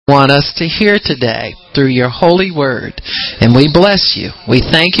want us to hear today through your holy word. And we bless you. We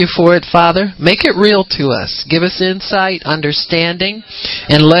thank you for it, Father. Make it real to us. Give us insight, understanding,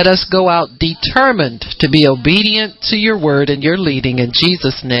 and let us go out determined to be obedient to your word and your leading. In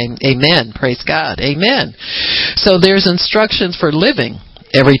Jesus' name, amen. Praise God. Amen. So there's instructions for living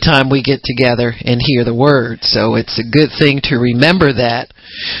every time we get together and hear the word. So it's a good thing to remember that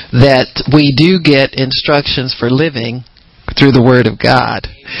we do get instructions for living through the Word of God.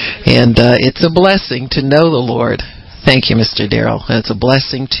 And it's a blessing to know the Lord. Thank you, Mr. Darrell. It's a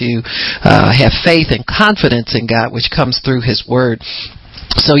blessing to have faith and confidence in God, which comes through His Word.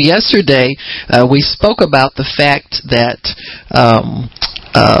 So yesterday, we spoke about the fact that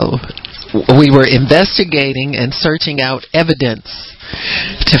we were investigating and searching out evidence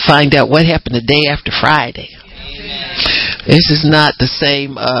to find out what happened the day after Friday. This is not the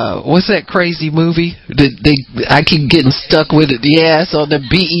same, what's that crazy movie? I keep getting stuck with it. Yes, on the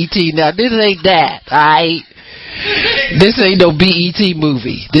BET. Now, this ain't that, alright? This ain't no BET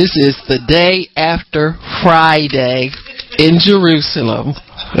movie. This is the day after Friday in Jerusalem.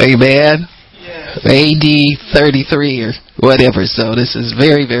 Amen. AD 33 or whatever. So this is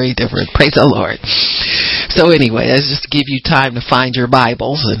very, very different. Praise the Lord. So anyway, that's just to give you time to find your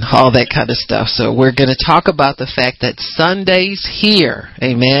Bibles and all that kind of stuff. So we're going to talk about the fact that Sunday's here.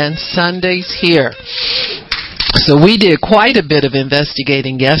 Amen. Sunday's here. So we did quite a bit of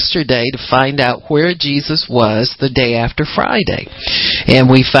investigating yesterday to find out where Jesus was the day after Friday. And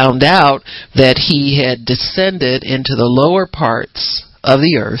we found out that he had descended into the lower parts of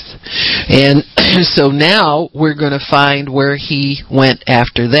the earth. And so now we're going to find where he went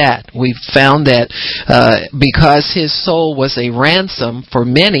after that. We found that because his soul was a ransom for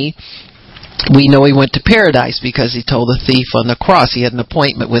many, we know he went to paradise because he told the thief on the cross he had an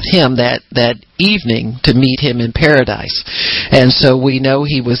appointment with him that evening to meet him in paradise. And so we know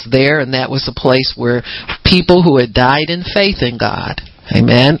he was there, and that was a place where people who had died in faith in God,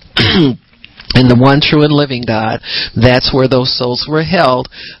 amen, in the one true and living God, that's where those souls were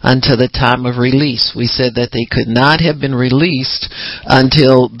held until the time of release. We said that they could not have been released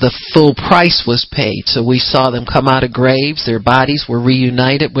until the full price was paid. So we saw them come out of graves, their bodies were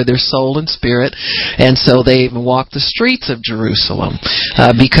reunited with their soul and spirit, and so they even walked the streets of Jerusalem,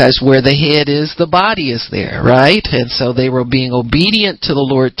 because where the head is, the body is there, right? And so they were being obedient to the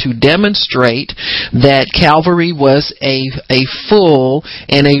Lord to demonstrate that Calvary was a full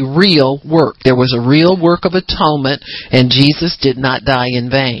and a real work. There was a real work of atonement, and Jesus did not die in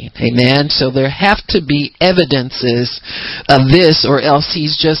vain. Amen? So there have to be evidences of this, or else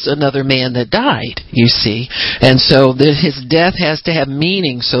he's just another man that died, you see. And so his death has to have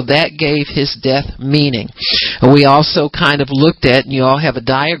meaning, so that gave his death meaning. And we also kind of looked at, and you all have a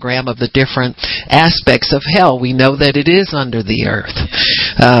diagram of the different aspects of hell. We know that it is under the earth.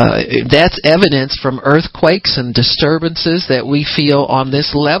 That's evidence from earthquakes and disturbances that we feel on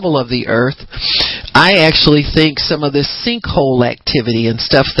this level of the earth. I actually think some of this sinkhole activity and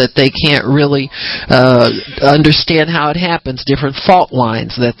stuff that they can't really understand how it happens, different fault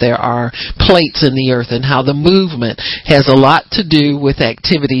lines that there are, plates in the earth, and how the movement has a lot to do with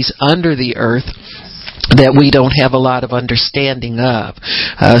activities under the earth that we don't have a lot of understanding of.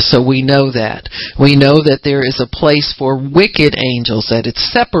 So we know that. We know that there is a place for wicked angels, that it's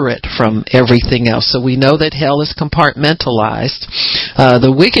separate from everything else. So we know that hell is compartmentalized.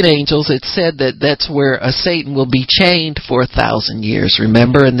 The wicked angels, it said that that's where Satan will be chained for 1,000 years,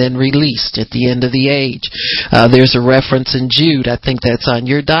 remember, and then released at the end of the age. There's a reference in Jude, I think that's on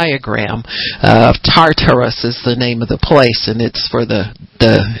your diagram. Tartarus is the name of the place, and it's for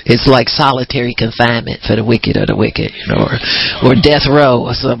it's like solitary confinement for the wicked of the wicked, you know, or death row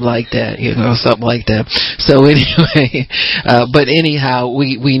or something like that, you know, something like that. So anyway, but anyhow,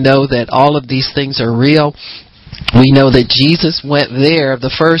 we know that all of these things are real. We know that Jesus went there.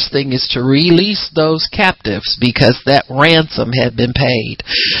 The first thing is to release those captives because that ransom had been paid.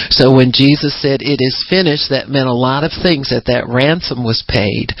 So when Jesus said it is finished, that meant a lot of things, that ransom was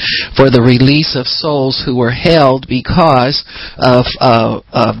paid for the release of souls who were held because of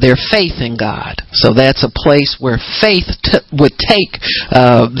their faith in God. So that's a place where faith would take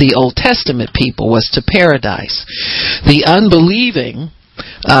the Old Testament people, was to paradise. The unbelieving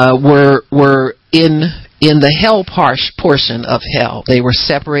were in in the hell portion of hell. They were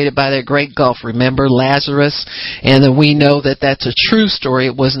separated by that great gulf. Remember Lazarus? And then we know that that's a true story.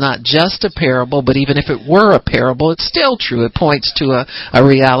 It was not just a parable, but even if it were a parable, it's still true. It points to a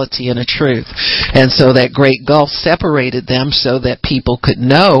reality and a truth. And so that great gulf separated them so that people could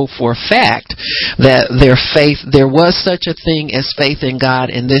know for a fact that their faith, there was such a thing as faith in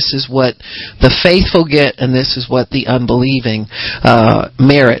God, and this is what the faithful get, and this is what the unbelieving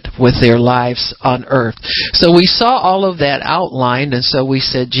merit with their lives on earth. So we saw all of that outlined, and so we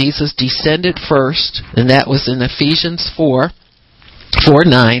said Jesus descended first, and that was in Ephesians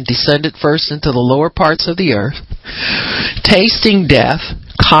 4:9, descended first into the lower parts of the earth, tasting death,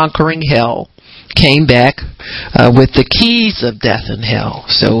 conquering hell, came back with the keys of death and hell.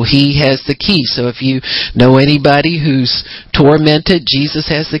 So he has the key. So if you know anybody who's tormented,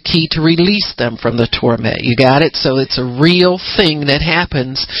 Jesus has the key to release them from the torment. You got it? So it's a real thing that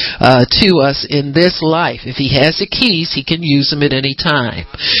happens to us in this life. If he has the keys, he can use them at any time.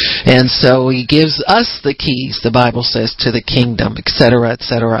 And so he gives us the keys, the Bible says, to the kingdom, etc.,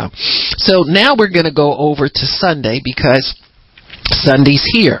 etc. So now we're going to go over to Sunday, because Sunday's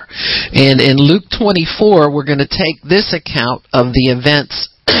here. And in Luke 24, we're going to take this account of the events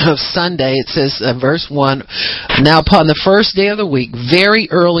of Sunday. It says, verse 1, now upon the first day of the week, very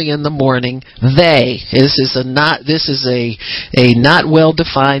early in the morning, this is a not well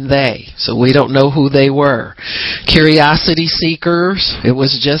defined they, so we don't know who they were. Curiosity seekers, it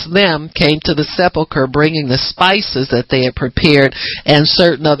was just them, came to the sepulchre bringing the spices that they had prepared, and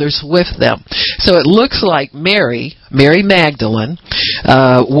certain others with them. So it looks like Mary Magdalene,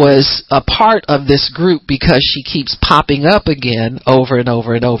 was a part of this group, because she keeps popping up again over and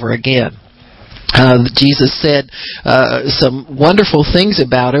over and over again. Jesus said some wonderful things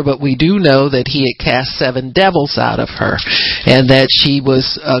about her, but we do know that he had cast 7 devils out of her, and that she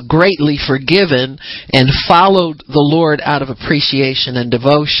was greatly forgiven and followed the Lord out of appreciation and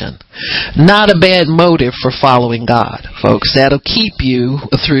devotion. Not a bad motive for following God, folks. That'll keep you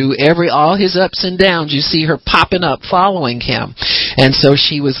through all his ups and downs. You see her popping up following him. And so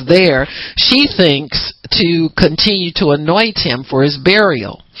she was there. She thinks to continue to anoint him for his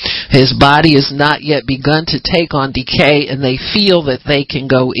burial. His body is not yet begun to take on decay, and they feel that they can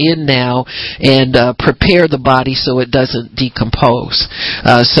go in now and prepare the body so it doesn't decompose.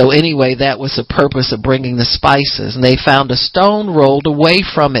 So anyway, that was the purpose of bringing the spices. And they found a stone rolled away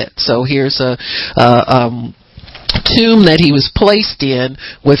from it. So here's a tomb that he was placed in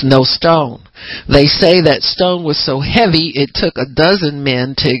with no stone. They say that stone was so heavy it took 12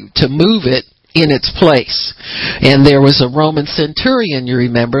 men to move it in its place. And there was a Roman centurion, you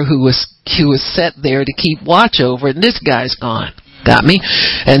remember, who was set there to keep watch over it, and this guy's gone. Got me?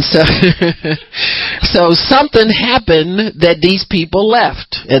 And so so something happened that these people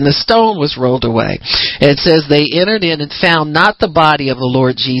left, and the stone was rolled away. It says they entered in and found not the body of the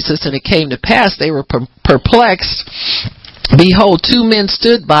Lord Jesus, and it came to pass they were perplexed. Behold, 2 men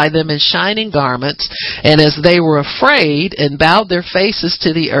stood by them in shining garments, and as they were afraid and bowed their faces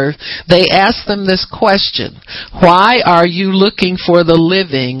to the earth, they asked them this question: why are you looking for the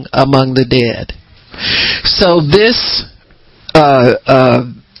living among the dead? So this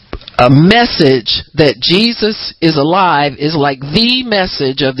a message that Jesus is alive is like the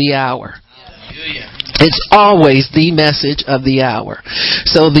message of the hour. It's always the message of the hour.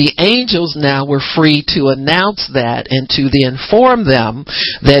 So the angels now were free to announce that and to inform them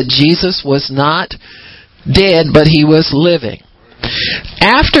that Jesus was not dead, but he was living.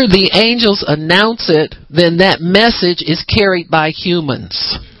 After the angels announce it, then that message is carried by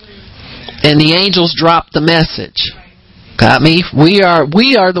humans. And the angels drop the message. Got me? We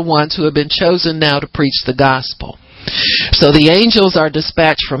are the ones who have been chosen now to preach the gospel. So the angels are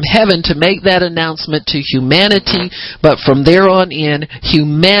dispatched from heaven to make that announcement to humanity, but from there on in,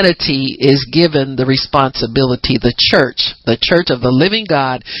 humanity is given the responsibility. The church of the living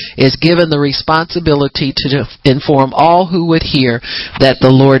God is given the responsibility to inform all who would hear that the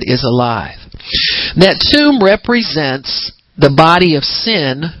Lord is alive. That tomb represents the body of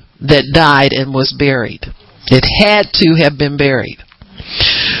sin that died and was buried. It had to have been buried.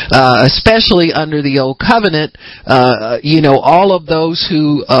 Especially under the old covenant, all of those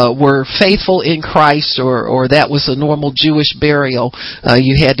who were faithful in Christ, or that was a normal Jewish burial,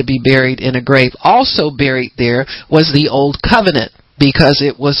 you had to be buried in a grave. Also buried there was the old covenant, because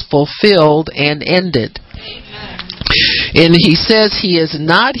it was fulfilled and ended. And he says he is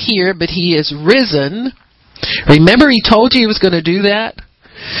not here, but he is risen. Remember, he told you he was going to do that?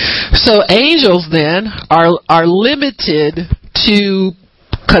 So angels then are limited to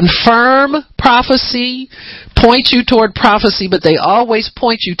confirm prophecy, point you toward prophecy, but they always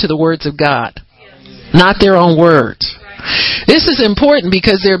point you to the words of God. not their own words. This is important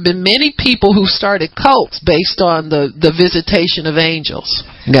because there have been many people who started cults based on the visitation of angels.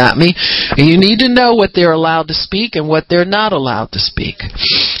 Got me? You need to know what they're allowed to speak and what they're not allowed to speak.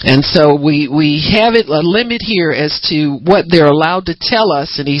 And so we have a limit here as to what they're allowed to tell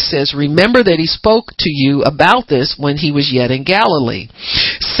us. And he says, remember that he spoke to you about this when he was yet in Galilee,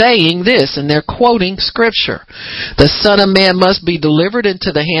 saying this, and they're quoting scripture. The Son of Man must be delivered into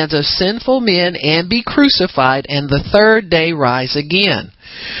the hands of sinful men and be crucified, and the third day rise again.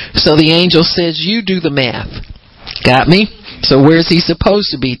 So the angel says, you do the math. Got me? So where's he supposed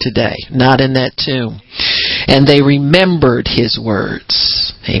to be today? Not in that tomb. And they remembered his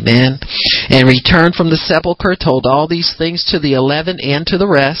words. Amen. And returned from the sepulchre, told all these things to the 11 and to the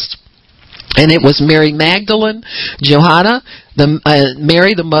rest. And it was Mary Magdalene, Johanna,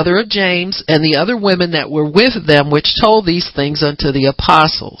 Mary the mother of James, and the other women that were with them, which told these things unto the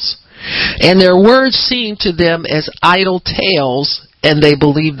apostles. And their words seemed to them as idle tales, and they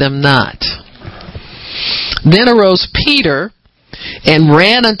believed them not. Then arose Peter and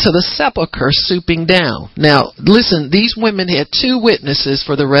ran unto the sepulchre, stooping down. Now, listen, these women had two witnesses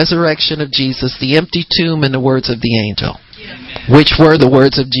for the resurrection of Jesus, the empty tomb and the words of the angel, which were the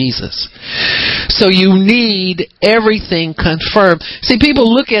words of Jesus. So you need everything confirmed. See, people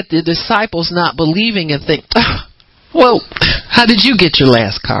look at the disciples not believing and think, well, how did you get your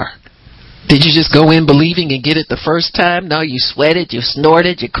last car? Did you just go in believing and get it the first time? No, you sweated, you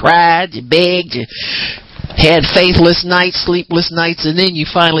snorted, you cried, you begged, you had faithless nights, sleepless nights, and then you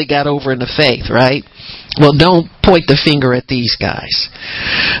finally got over in the faith, right? Well, don't point the finger at these guys.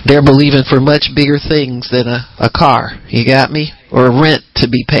 They're believing for much bigger things than a car. You got me? Or a rent to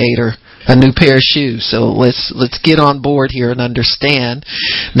be paid, or a new pair of shoes. So let's get on board here and understand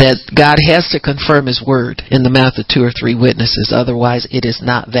that God has to confirm his word in the mouth of 2 or 3 witnesses. Otherwise, it is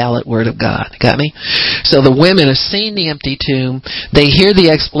not valid word of God. Got me? So the women have seen the empty tomb, they hear the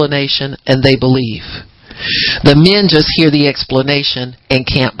explanation, and they believe. The men just hear the explanation and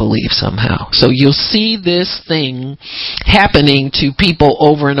can't believe somehow. So you'll see this thing happening to people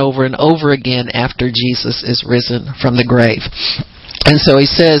over and over and over again after Jesus is risen from the grave. And so he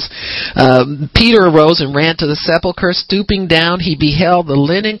says, Peter arose and ran to the sepulchre. Stooping down, he beheld the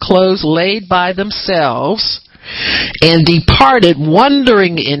linen clothes laid by themselves, and departed,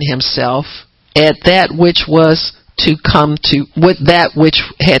 wondering in himself at that which was to come to, with that which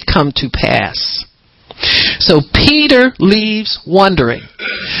had come to pass. So Peter leaves wondering.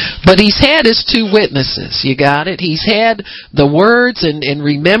 But he's had his 2 witnesses. You got it? He's had the words and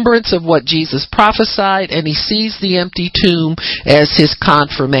remembrance of what Jesus prophesied, and he sees the empty tomb as his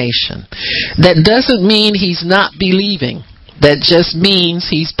confirmation. That doesn't mean he's not believing. That just means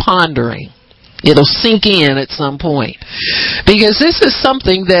he's pondering. It'll sink in at some point. Because this is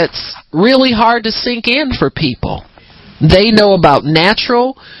something that's really hard to sink in for people. They know about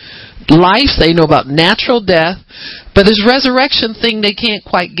natural life, they know about natural death, but this resurrection thing, they can't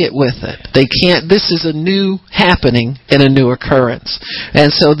quite get with it. They can't. This is a new happening and a new occurrence.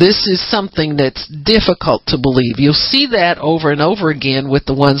 And so this is something that's difficult to believe. You'll see that over and over again with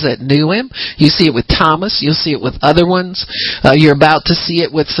the ones that knew him. You see it with Thomas. You'll see it with other ones. You're about to see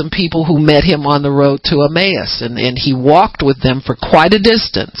it with some people who met him on the road to Emmaus. And he walked with them for quite a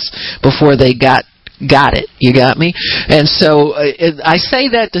distance before they got it. You got me? And so I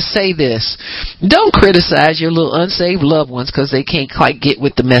say that to say this. Don't criticize your little unsaved loved ones because they can't quite get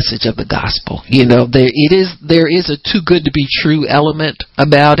with the message of the gospel. You know, there is a too good to be true element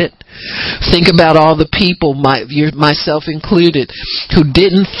about it. Think about all the people, myself included, who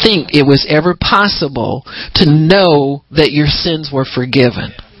didn't think it was ever possible to know that your sins were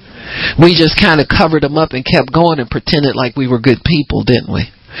forgiven. We just kind of covered them up and kept going and pretended like we were good people, didn't we?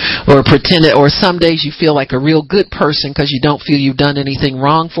 Or pretended, or some days you feel like a real good person because you don't feel you've done anything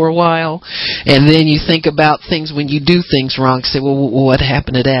wrong for a while, and then you think about things when you do things wrong. Say, well, what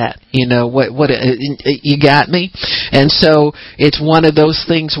happened to that? You know, what you got me? And so it's one of those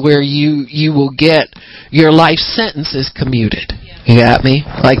things where you will get your life sentences commuted. You got me?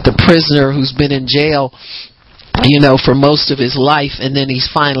 Like the prisoner who's been in jail, you know, for most of his life, and then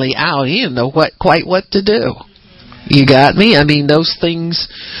he's finally out. He didn't know quite what to do. You got me? I mean, those things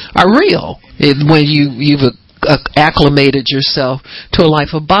are real when you've acclimated yourself to a life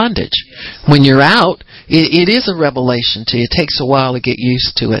of bondage. When you're out, it is a revelation to you. It takes a while to get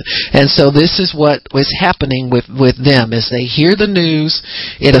used to it. And so this is what was happening with them. As they hear the news,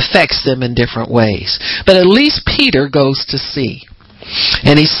 it affects them in different ways. But at least Peter goes to see.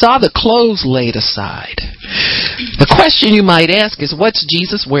 And he saw the clothes laid aside. The question you might ask is, what's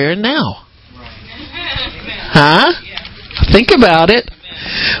Jesus wearing now? Huh? Think about it.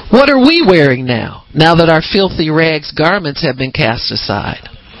 What are we wearing now? Now that our filthy rags garments have been cast aside.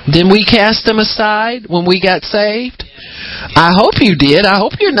 Didn't we cast them aside when we got saved? I hope you did. I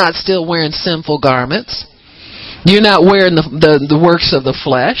hope you're not still wearing sinful garments. You're not wearing the works of the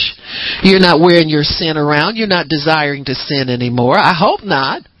flesh. You're not wearing your sin around. You're not desiring to sin anymore. I hope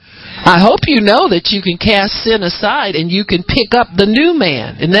not. I hope you know that you can cast sin aside and you can pick up the new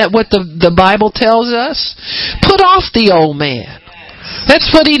man. Isn't that what the Bible tells us? Put off the old man.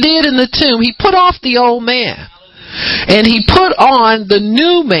 That's what he did in the tomb. He put off the old man. And he put on the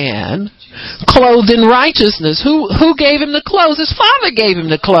new man, clothed in righteousness. Who gave him the clothes? His Father gave him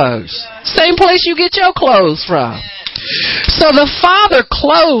the clothes. Same place you get your clothes from. So the Father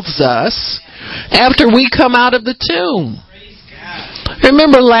clothes us after we come out of the tomb.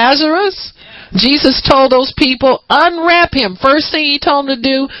 Remember Lazarus? Jesus told those people, unwrap him. First thing he told them to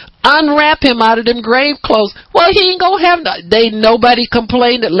do, unwrap him out of them grave clothes. Well, he ain't gonna have nobody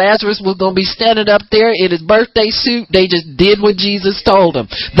complained that Lazarus was gonna be standing up there in his birthday suit. They just did what Jesus told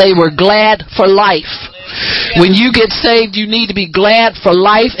them. They were glad for life. When you get saved, you need to be glad for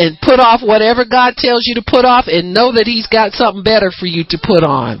life and put off whatever God tells you to put off and know that he's got something better for you to put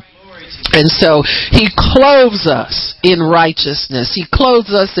on. And so he clothes us in righteousness. He clothes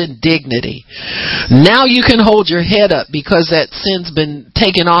us in dignity. Now you can hold your head up because that sin's been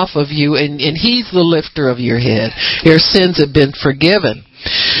taken off of you, and he's the lifter of your head. Your sins have been forgiven.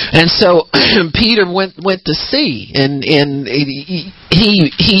 And so Peter went to see, and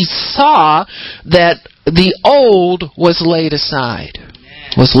he saw that the old was laid aside.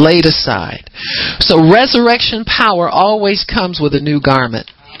 Was laid aside. So resurrection power always comes with a new garment.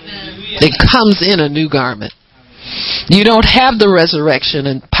 It comes in a new garment. You don't have the resurrection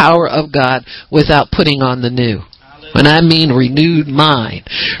and power of God without putting on the new. When I mean renewed mind,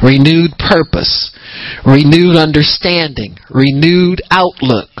 renewed purpose, renewed understanding, renewed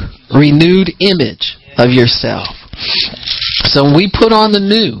outlook, renewed image of yourself. So when we put on the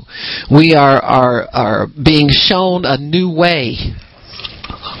new, we are being shown a new way.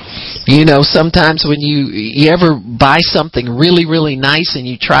 You know, sometimes when you ever buy something really, really nice and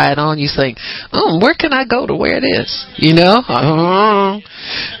you try it on, you think, where can I go to wear this? You know?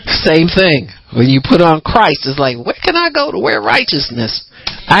 Same thing. When you put on Christ, it's like, where can I go to wear righteousness?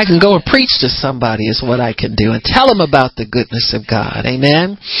 I can go and preach to somebody is what I can do and tell them about the goodness of God.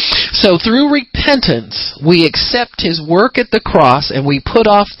 Amen? So through repentance, we accept his work at the cross and we put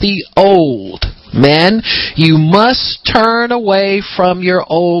off the old. Men, you must turn away from your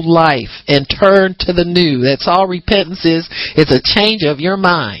old life and turn to the new. That's all repentance is. It's a change of your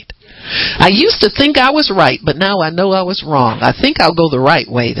mind. I used to think I was right, but now I know I was wrong. I think I'll go the right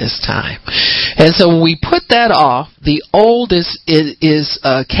way this time. And so when we put that off, the old is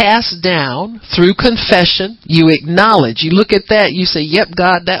cast down through confession. You acknowledge. You look at that, you say, yep,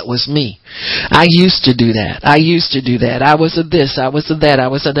 God, that was me. I used to do that. I used to do that. I was a this, I was a that, I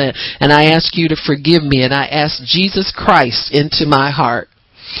was a that. And I ask you to forgive me, and I ask Jesus Christ into my heart.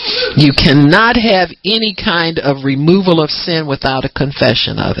 You cannot have any kind of removal of sin without a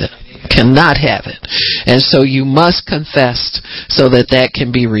confession of it. Cannot have it. And so you must confess so that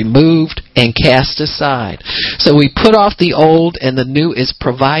can be removed and cast aside. So we put off the old and the new is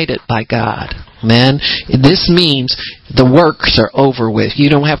provided by God. Man, this means the works are over with.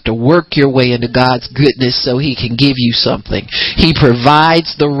 You don't have to work your way into God's goodness so he can give you something. He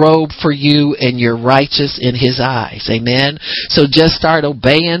provides the robe for you and you're righteous in his eyes. Amen. So just start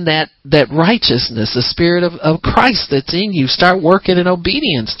obeying that righteousness, the Spirit of Christ that's in you. Start working in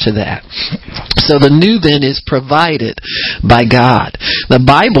obedience to that. So the new then is provided by God. The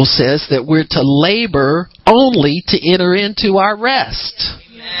Bible says that we're to labor only to enter into our rest.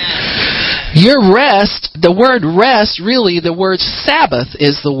 Your rest, the word rest, really the word Sabbath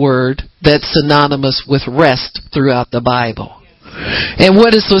is the word that's synonymous with rest throughout the Bible. And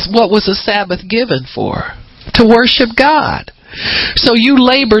what was the Sabbath given for? To worship God. So you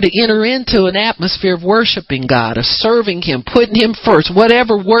labor to enter into an atmosphere of worshiping God, of serving him, putting him first.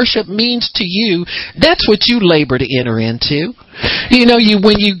 Whatever worship means to you, that's what you labor to enter into. You know,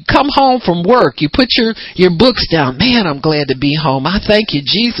 when you come home from work, you put your books down. Man, I'm glad to be home. I thank you,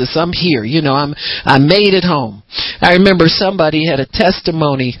 Jesus, I'm here. You know, I made it home. I remember somebody had a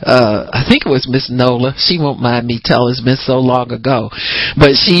testimony, I think it was Miss Nola. She won't mind me telling, it's been so long ago.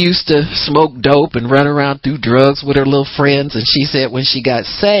 But she used to smoke dope and run around do drugs with her little friends. And she said when she got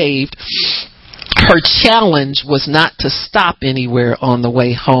saved, her challenge was not to stop anywhere on the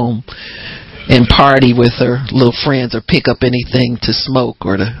way home. and party with her little friends or pick up anything to smoke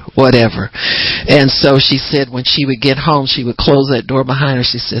or to whatever. And so she said when she would get home, she would close that door behind her.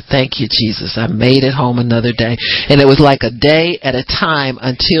 She said, "Thank you, Jesus. I made it home another day." And it was like a day at a time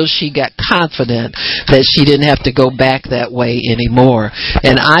until she got confident that she didn't have to go back that way anymore.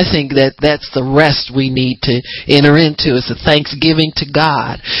 And I think that that's the rest we need to enter into, is a thanksgiving to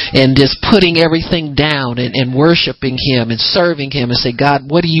God and just putting everything down and worshiping Him and serving Him and say, "God,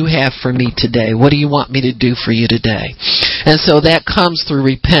 what do you have for me today? What do you want me to do for you today?" And so that comes through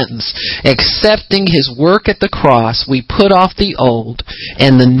repentance. Accepting His work at the cross, we put off the old,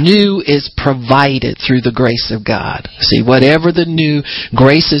 and the new is provided through the grace of God. See, whatever the new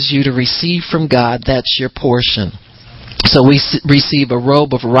graces you to receive from God, that's your portion. So we receive a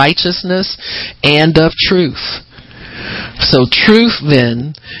robe of righteousness and of truth. So truth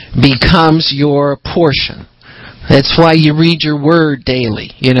then becomes your portion. That's why you read your word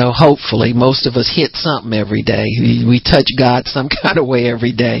daily. Hopefully most of us hit something every day. We touch God some kind of way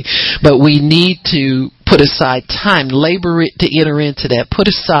every day. But we need to put aside time, labor it to enter into that. Put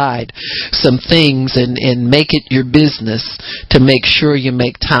aside some things and make it your business to make sure you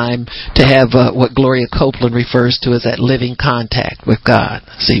make time to have what Gloria Copeland refers to as that living contact with God.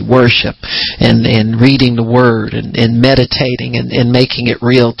 See, worship and reading the Word and meditating and making it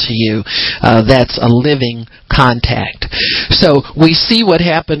real to you. That's a living contact. So we see what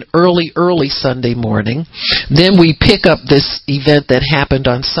happened early Sunday morning. Then we pick up this event that happened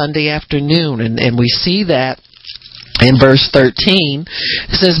on Sunday afternoon, and we see that in verse 13.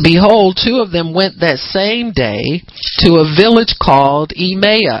 It says, "Behold, two of them went that same day to a village called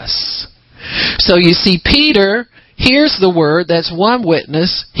Emmaus." So you see, Peter hears the word. That's one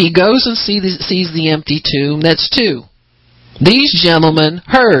witness. He goes and sees the empty tomb. That's two. These gentlemen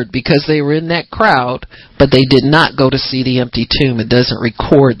heard because they were in that crowd, but they did not go to see the empty tomb. It doesn't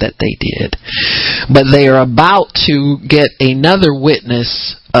record that they did. But they are about to get another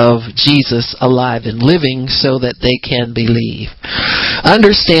witness of Jesus alive and living so that they can believe.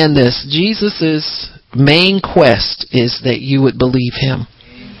 Understand this. Jesus' main quest is that you would believe Him.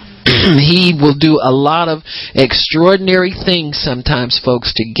 He will do a lot of extraordinary things sometimes,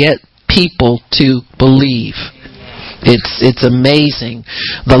 folks, to get people to believe. It's amazing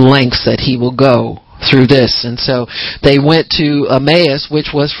the lengths that He will go through this. And so they went to Emmaus,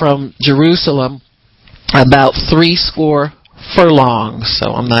 which was from Jerusalem about 70 furlongs.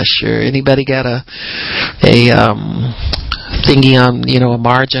 So I'm not sure. Anybody got a thingy on, a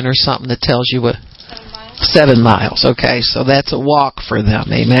margin or something that tells you what? 7 miles. Okay, so that's a walk for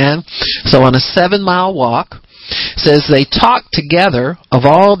them. Amen. So on a 7-mile walk, it says they talked together of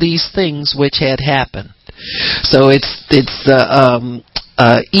all these things which had happened. So it's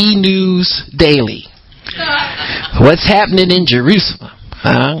E-News Daily. What's happening in Jerusalem?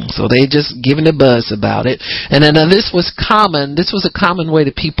 So they just giving a buzz about it. And then this was common. This was a common way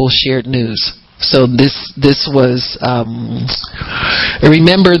that people shared news. So this was.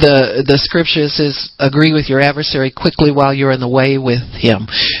 Remember the scripture says, "Agree with your adversary quickly while you're in the way with him."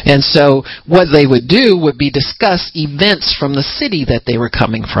 And so what they would do would be discuss events from the city that they were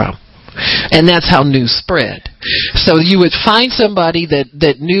coming from. And that's how news spread. So you would find somebody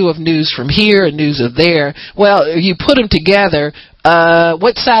that knew of news from here and news of there. Well, you put them together.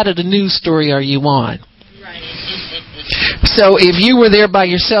 What side of the news story are you on? Right. So if you were there by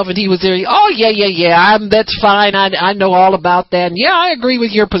yourself and he was there, that's fine. I know all about that. And yeah, I agree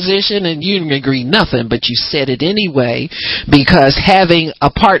with your position, and you didn't agree nothing, but you said it anyway because having a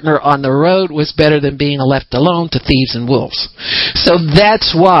partner on the road was better than being left alone to thieves and wolves. So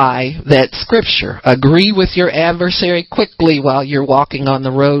that's why that scripture, agree with your adversary quickly while you're walking on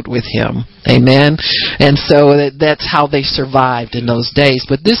the road with him. Amen. And so that's how they survived in those days.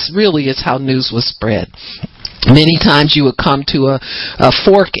 But this really is how news was spread. Many times you would come to a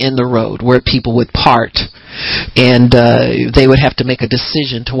fork in the road where people would part, and they would have to make a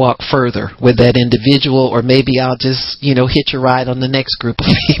decision to walk further with that individual, or maybe I'll just, hitch a ride on the next group of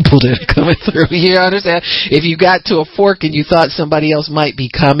people that are coming through. You understand? If you got to a fork and you thought somebody else might be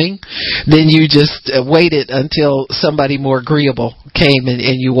coming, then you just waited until somebody more agreeable came and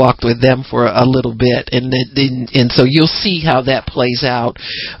you walked with them for a little bit. And so you'll see how that plays out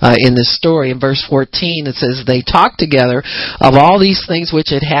in this story. In verse 14 it says, "They talked together of all these things which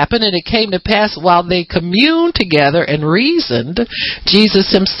had happened, and it came to pass while they communed together and reasoned,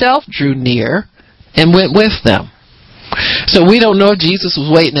 Jesus himself drew near and went with them." So we don't know if Jesus was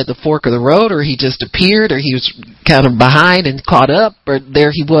waiting at the fork of the road, or he just appeared, or he was kind of behind and caught up, or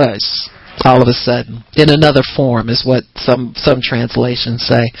there he was all of a sudden in another form, is what some translations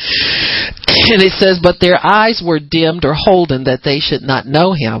say. And it says, "But their eyes were dimmed or holden, that they should not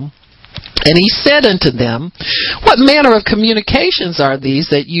know him. And he said unto them, what manner of communications are these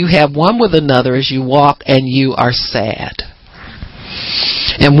that you have one with another as you walk, and you are sad?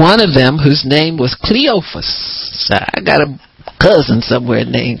 And one of them, whose name was Cleophas, I got a cousin somewhere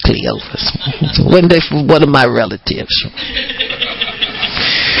named Cleophas, one of my relatives,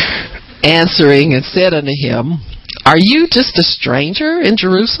 answering and said unto him, are you just a stranger in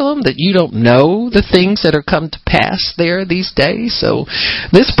Jerusalem that you don't know the things that are come to pass there these days? So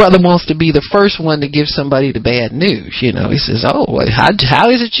this brother wants to be the first one to give somebody the bad news. You know, he says, oh,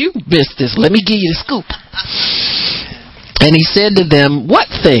 how is it you missed this? Let me give you the scoop. And he said to them, what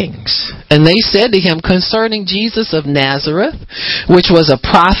things? And they said to him, concerning Jesus of Nazareth, which was a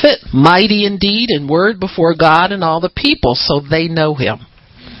prophet, mighty indeed in word before God and all the people, so they know him.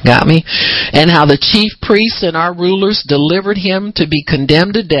 Got me? And how the chief priests and our rulers delivered him to be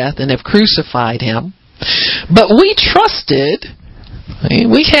condemned to death and have crucified him. But we trusted,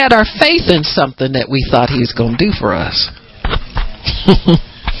 we had our faith in something that we thought he was going to do for us.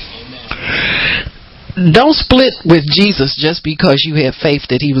 Don't split with Jesus just because you have faith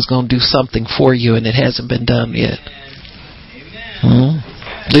that he was going to do something for you and it hasn't been done yet.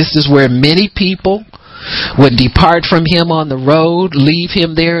 This is where many people would depart from him on the road, leave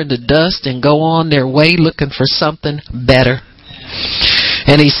him there in the dust, and go on their way looking for something better.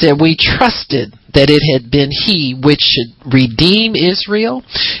 And he said, we trusted that it had been he which should redeem Israel.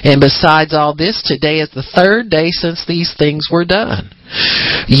 And besides all this, today is the third day since these things were done.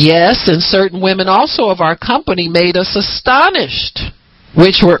 Yes, and certain women also of our company made us astonished,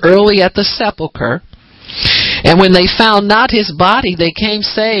 which were early at the sepulchre. And when they found not his body, they came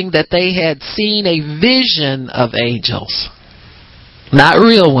saying that they had seen a vision of angels. Not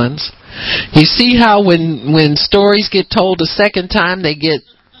real ones. You see how when stories get told a second time, they get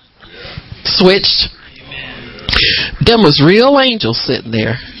switched? Them was real angels sitting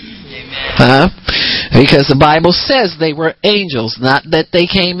there. Because the Bible says they were angels. Not that they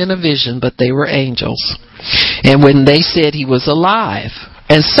came in a vision, but they were angels. And when they said he was alive,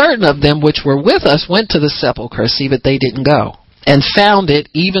 and certain of them which were with us went to the sepulchre, see, but they didn't go, and found it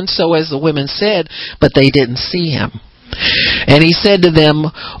even so as the women said, but they didn't see him. And he said to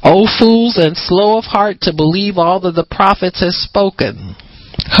them, O fools, and slow of heart to believe all that the prophets have spoken.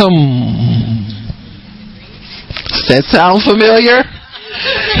 Does that sound familiar?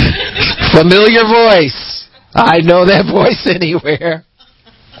 Familiar voice. I know that voice anywhere.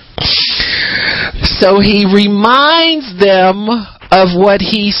 So he reminds them of what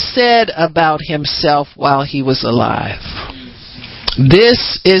he said about himself while he was alive.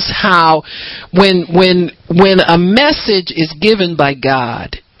 This is how, when a message is given by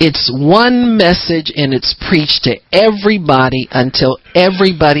God, it's one message and it's preached to everybody until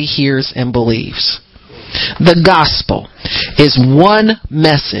everybody hears and believes. The gospel is one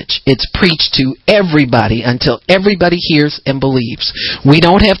message. It's preached to everybody until everybody hears and believes. We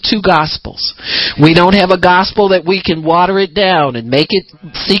don't have two gospels. We don't have a gospel that we can water it down and make it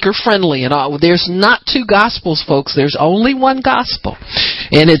seeker friendly and all. There's not two gospels, folks. There's only one gospel.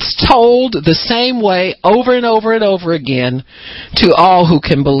 And it's told the same way over and over and over again to all who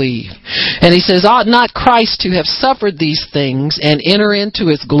can believe. And he says, ought not Christ to have suffered these things and enter into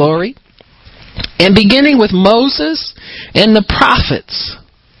his glory? And beginning with Moses and the prophets,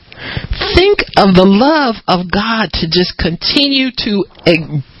 think of the love of God to just continue to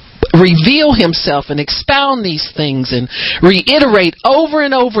reveal himself and expound these things and reiterate over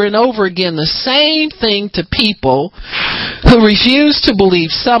and over and over again the same thing to people who refuse to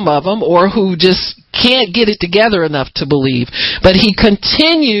believe, some of them, or who just can't get it together enough to believe. But he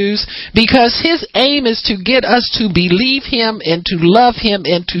continues because his aim is to get us to believe him and to love him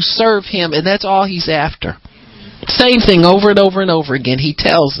and to serve him, and that's all he's after. Same thing over and over and over again. He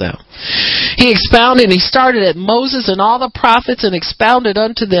tells them. He expounded, and he started at Moses and all the prophets and expounded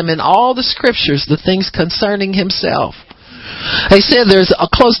unto them in all the scriptures the things concerning himself. They said there's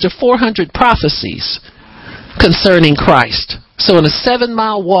close to 400 prophecies concerning Christ. So in a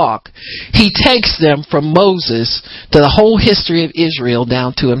 7-mile walk, he takes them from Moses to the whole history of Israel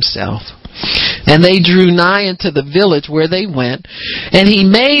down to himself. And they drew nigh into the village where they went, and he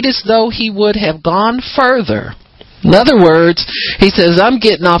made as though he would have gone further. In other words, he says, I'm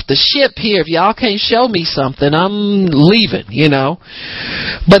getting off the ship here. If y'all can't show me something, I'm leaving,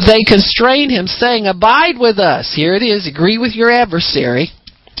 But they constrained him, saying, abide with us. Here it is. Agree with your adversary.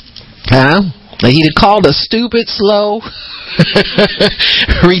 He'd called us stupid, slow,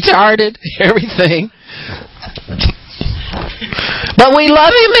 retarded, everything. But we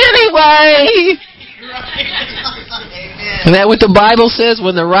love him anyway. Isn't that what the Bible says?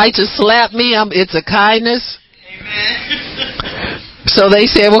 When the righteous slap me, it's a kindness. So they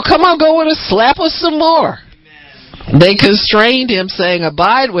said, well, come on, go with us, slap us some more. They constrained him, saying,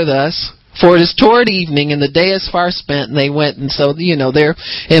 abide with us, for it is toward evening, and the day is far spent. And they went, and so, they're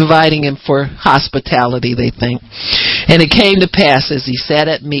inviting him for hospitality, they think. And it came to pass, as he sat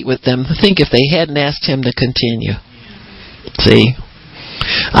at meat with them, think if they hadn't asked him to continue. See?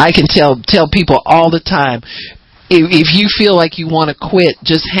 I can tell people all the time, if you feel like you want to quit,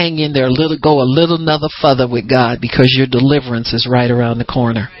 just hang in there go a little another further with God, because your deliverance is right around the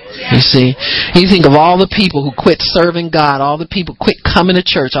corner. You see? You think of all the people who quit serving God, all the people quit coming to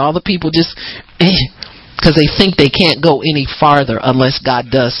church, all the people just, because they think they can't go any farther unless God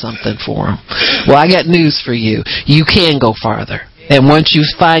does something for them. Well, I got news for you. You can go farther. And once you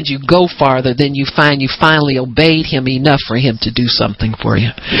find you go farther, then you find you finally obeyed him enough for him to do something for you.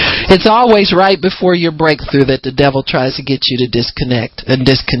 It's always right before your breakthrough that the devil tries to get you to disconnect and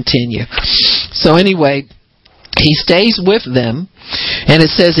discontinue. So anyway, he stays with them. And it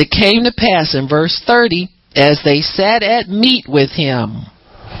says, it came to pass in verse 30, as they sat at meat with him.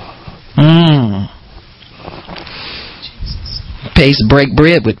 Pays to break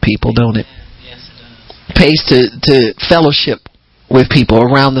bread with people, don't it? Pays to fellowship with people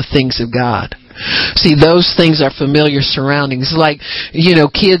around the things of God. See, those things are familiar surroundings. Like,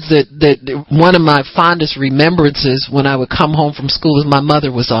 kids that one of my fondest remembrances when I would come home from school is my mother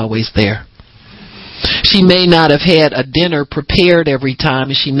was always there. She may not have had a dinner prepared every time,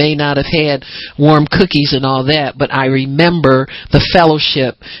 and she may not have had warm cookies and all that, but I remember the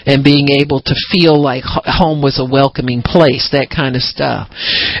fellowship and being able to feel like home was a welcoming place, that kind of stuff.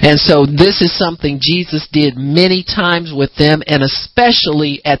 And so this is something Jesus did many times with them, and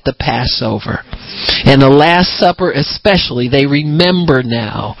especially at the Passover. And the Last Supper especially, they remember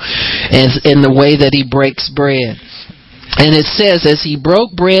now as in the way that he breaks bread. And it says, as he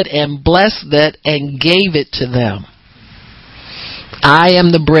broke bread and blessed that and gave it to them. I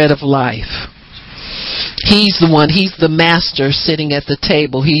am the bread of life. He's the master sitting at the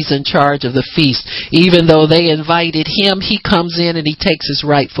table. He's in charge of the feast. Even though they invited him, he comes in and he takes his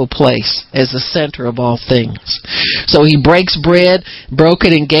rightful place as the center of all things. So he breaks bread, broke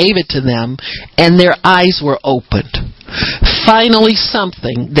it and gave it to them, and their eyes were opened. Finally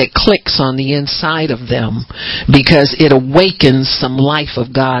something that clicks on the inside of them, because it awakens some life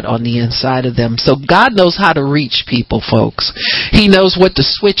of God on the inside of them. So God knows how to reach people, folks. He knows what to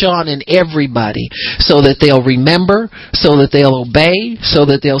switch on in everybody so that they'll remember, so that they'll obey, so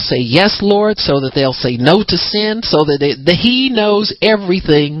that they'll say yes, Lord, so that they'll say no to sin, so that he knows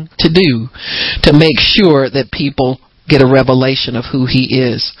everything to do to make sure that people get a revelation of who he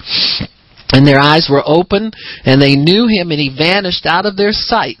is. And their eyes were open, and they knew him, and he vanished out of their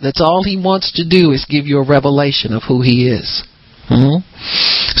sight. That's all he wants to do, is give you a revelation of who he is.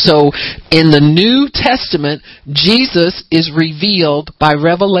 So, in the New Testament, Jesus is revealed by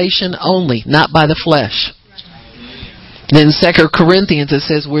revelation only, not by the flesh. Then 2 Corinthians, it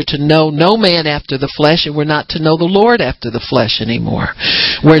says we're to know no man after the flesh, and we're not to know the Lord after the flesh anymore.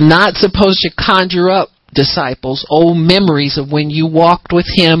 We're not supposed to conjure up, disciples, old memories of when you walked with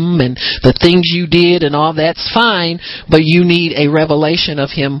him and the things you did and all. That's fine, but you need a revelation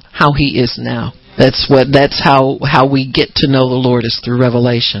of him, how he is now. That's how we get to know the Lord, is through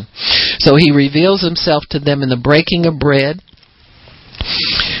revelation. So he reveals himself to them in the breaking of bread.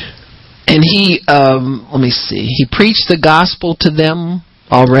 And he preached the gospel to them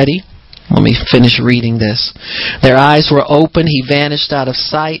already. Let me finish reading this. Their eyes were open. He vanished out of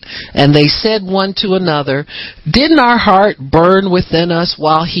sight. And they said one to another, didn't our heart burn within us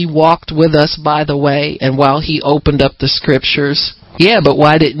while he walked with us by the way and while he opened up the scriptures? Yeah, but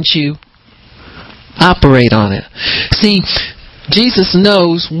why didn't you operate on it? See, Jesus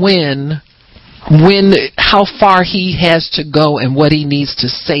knows how far he has to go and what he needs to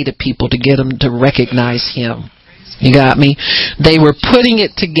say to people to get them to recognize him. You got me? They were putting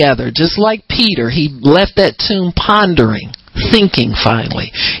it together. Just like Peter, he left that tomb pondering, thinking finally.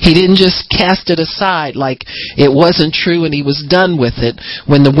 He didn't just cast it aside like it wasn't true and he was done with it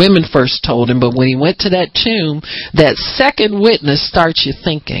when the women first told him. But when he went to that tomb, that second witness starts you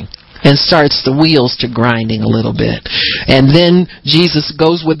thinking and starts the wheels to grinding a little bit. And then Jesus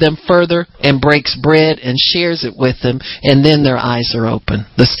goes with them further and breaks bread and shares it with them, and then their eyes are open.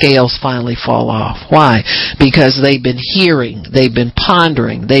 The scales finally fall off. Why? Because they've been hearing, they've been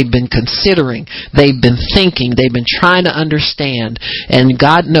pondering, they've been considering, they've been thinking, they've been trying to understand, and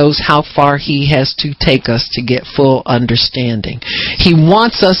God knows how far he has to take us to get full understanding. He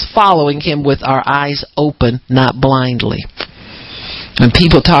wants us following him with our eyes open, not blindly. When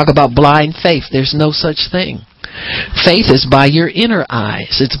people talk about blind faith, there's no such thing. Faith is by your inner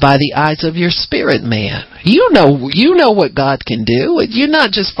eyes. It's by the eyes of your spirit man. You know what God can do. You're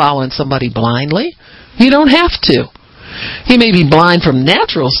not just following somebody blindly. You don't have to. He may be blind from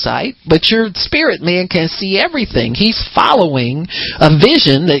natural sight, but your spirit man can see everything. He's following a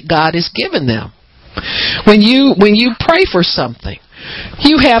vision that God has given them. When you pray for something,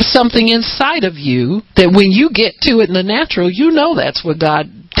 you have something inside of you that when you get to it in the natural, you know that's what God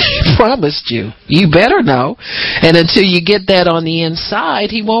promised you. You better know. And until you get that on the inside,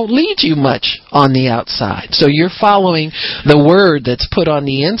 He won't lead you much on the outside. So you're following the word that's put on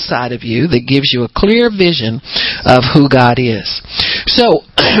the inside of you that gives you a clear vision of who God is. So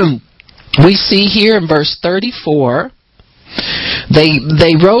we see here in verse 34,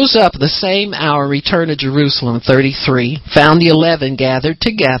 They rose up the same hour, returned to Jerusalem, 33, found the 11 gathered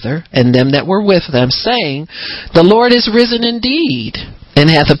together, and them that were with them, saying, The Lord is risen indeed, and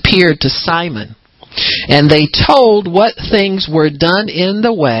hath appeared to Simon. And they told what things were done in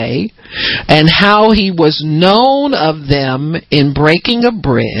the way, and how He was known of them in breaking of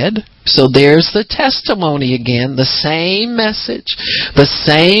bread. So there's the testimony again, the same message, the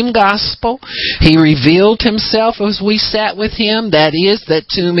same gospel. He revealed Himself as we sat with Him. That is, that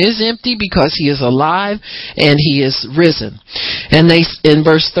tomb is empty because He is alive and He is risen. And they, in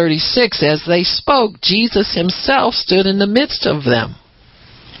verse 36, as they spoke, Jesus Himself stood in the midst of them.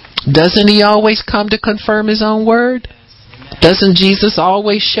 Doesn't He always come to confirm His own word? Doesn't Jesus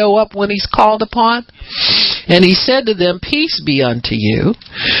always show up when He's called upon? And He said to them, Peace be unto you.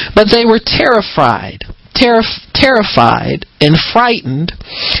 But they were terrified and frightened,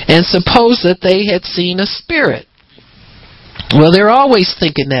 and supposed that they had seen a spirit. Well, they're always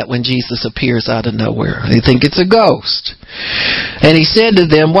thinking that when Jesus appears out of nowhere. They think it's a ghost. And He said to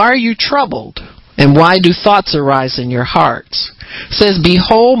them, Why are you troubled? And why do thoughts arise in your hearts? It says,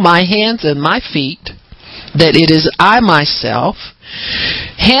 Behold my hands and my feet, that it is I myself.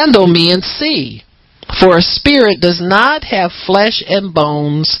 Handle me and see. For a spirit does not have flesh and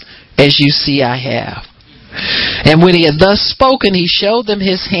bones, as you see I have. And when He had thus spoken, He showed them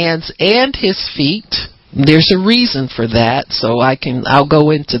His hands and His feet. There's a reason for that, so I'll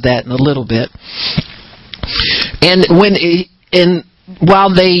go into that in a little bit. And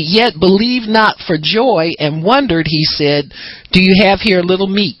while they yet believed not for joy and wondered, He said, Do you have here a little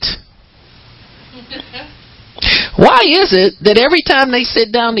meat? Why is it that every time they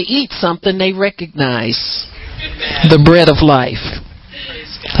sit down to eat something, they recognize the bread of life?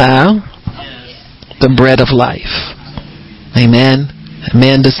 The bread of life. Amen.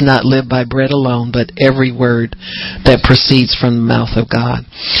 Man does not live by bread alone, but every word that proceeds from the mouth of God.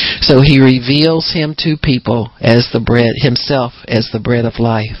 So He reveals Him to people as the bread, Himself as the bread of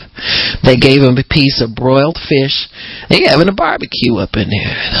life. They gave Him a piece of broiled fish. They having a barbecue up in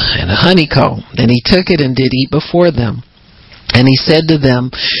there and a honeycomb. And He took it and did eat before them. And He said to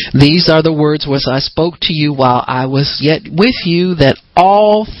them, These are the words which I spoke to you while I was yet with you, that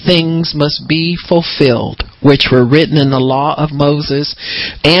all things must be fulfilled, which were written in the law of Moses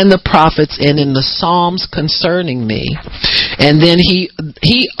and the prophets and in the Psalms concerning me. And then he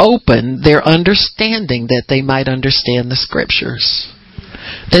opened their understanding that they might understand the Scriptures.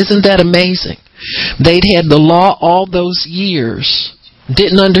 Isn't that amazing? They'd had the law all those years,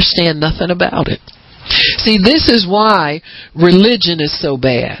 didn't understand nothing about it. See, this is why religion is so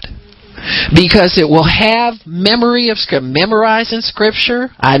bad. Because it will have memory of Scripture, memorizing Scripture.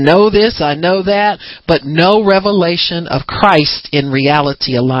 I know this, I know that, but no revelation of Christ in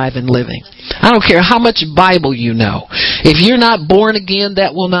reality, alive and living. I don't care how much Bible you know. If you're not born again,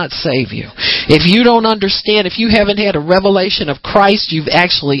 that will not save you. If you don't understand, if you haven't had a revelation of Christ, you've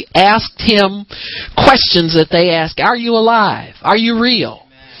actually asked Him questions that they ask. Are you alive? Are you real?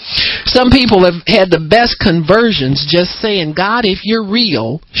 Some people have had the best conversions just saying, God, if you're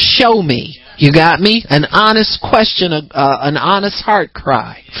real, show me. You got me? An honest question, an honest heart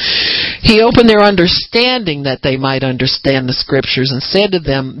cry. He opened their understanding that they might understand the Scriptures and said to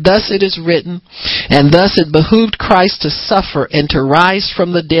them, Thus it is written, and thus it behooved Christ to suffer and to rise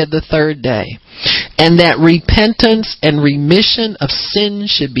from the dead the third day, and that repentance and remission of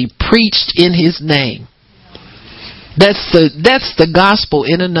sins should be preached in His name. That's the gospel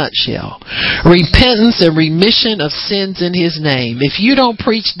in a nutshell. Repentance and remission of sins in His name. If you don't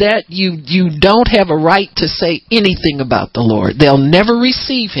preach that, you don't have a right to say anything about the Lord. They'll never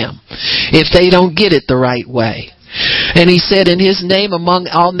receive Him if they don't get it the right way. And He said, in His name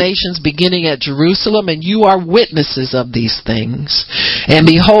among all nations, beginning at Jerusalem, and you are witnesses of these things. And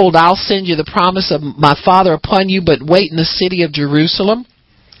behold, I'll send you the promise of my Father upon you, but wait in the city of Jerusalem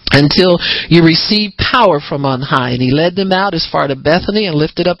until you receive power from on high. And he led them out as far to Bethany and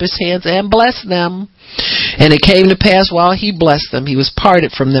lifted up his hands and blessed them. And it came to pass while he blessed them, he was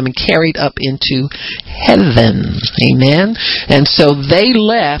parted from them and carried up into heaven. Amen. And so they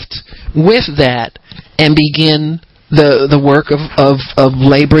left with that and began the work of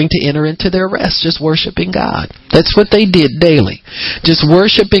laboring to enter into their rest, just worshiping God. That's what they did daily. Just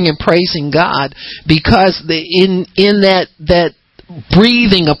worshiping and praising God, because in that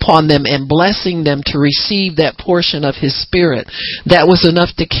breathing upon them and blessing them to receive that portion of his Spirit, that was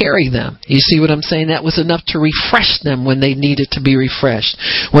enough to carry them. You see what I'm saying? That was enough to refresh them when they needed to be refreshed.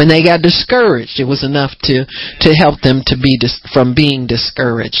 When they got discouraged, it was enough to help them to be from being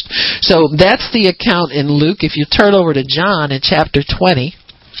discouraged. So that's the account in Luke. If you turn over to John in chapter 20,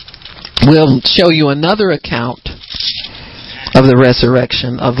 we'll show you another account of the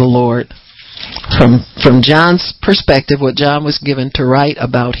resurrection of the Lord. From John's perspective, what John was given to write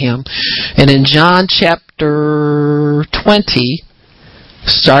about him. And in John chapter 20,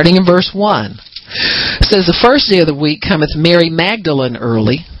 starting in verse 1, it says, the first day of the week cometh Mary Magdalene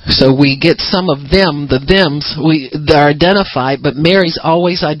early. So we get some of them, the thems, they're identified, but Mary's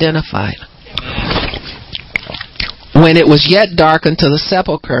always identified. When it was yet dark unto the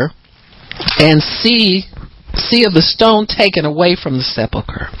sepulchre, and see of the stone taken away from the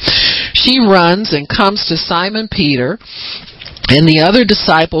sepulchre. She runs and comes to Simon Peter and the other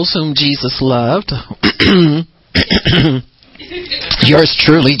disciples whom Jesus loved, yours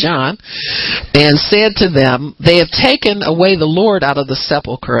truly, John, and said to them, they have taken away the Lord out of the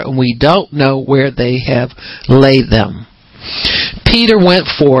sepulchre, and we don't know where they have laid them. Peter went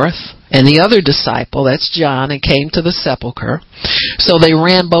forth, and the other disciple, that's John, and came to the sepulchre. So they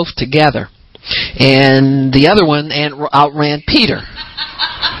ran both together. And the other one outran Peter,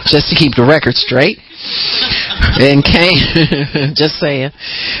 just to keep the record straight, and came, just saying,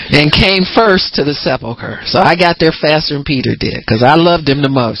 and came first to the sepulchre. So I got there faster than Peter did, because I loved him the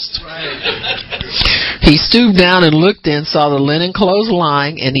most. He stooped down and looked in, saw the linen clothes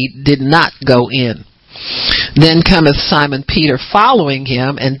lying, and he did not go in. Then cometh Simon Peter following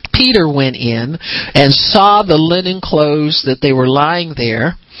him, and Peter went in and saw the linen clothes that they were lying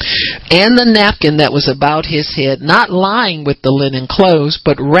there, and the napkin that was about his head, not lying with the linen clothes,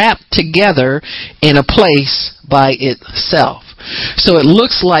 but wrapped together in a place by itself. So it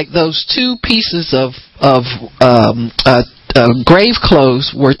looks like those two pieces of grave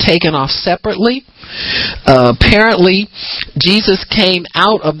clothes were taken off separately. Apparently, Jesus came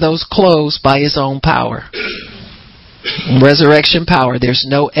out of those clothes by his own power. Resurrection power. There's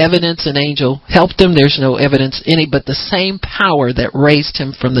no evidence an angel helped him. There's no evidence but the same power that raised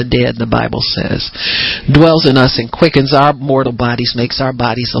him from the dead, the Bible says, dwells in us and quickens our mortal bodies, makes our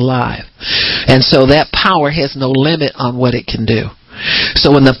bodies alive. And so that power has no limit on what it can do.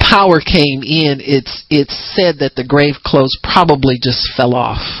 So when the power came in, it's said that the grave clothes probably just fell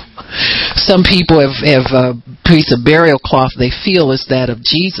off. Some people have a piece of burial cloth they feel is that of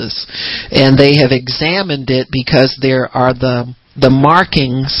Jesus, and they have examined it because there are the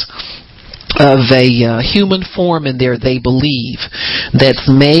markings of a human form in there, they believe, that's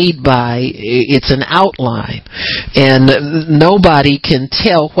made by, it's an outline, and nobody can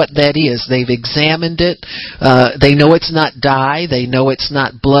tell what that is. They've examined it. They know it's not dye. They know it's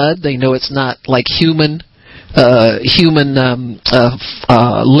not blood. They know it's not like human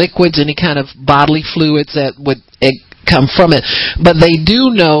liquids, any kind of bodily fluids that would come from it. But they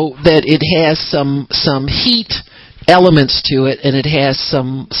do know that it has some heat elements to it, and it has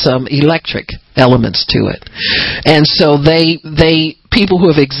some electric elements to it. And so people who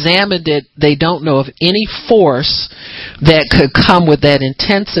have examined it, they don't know of any force that could come with that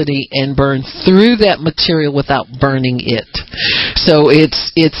intensity and burn through that material without burning it. So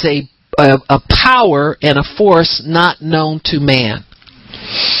it's a power and a force not known to man.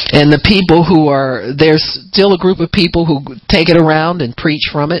 And the people there's still a group of people who take it around and preach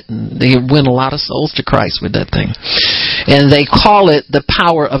from it, and they win a lot of souls to Christ with that thing. And they call it the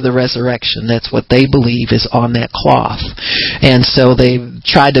power of the resurrection. That's what they believe is on that cloth. And so they've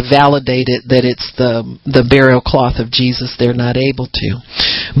tried to validate it that it's the burial cloth of Jesus. They're not able to.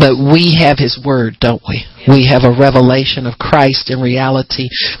 But we have his word, don't we? We have a revelation of Christ in reality.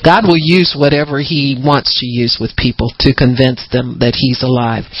 God will use whatever he wants to use with people to convince them that he's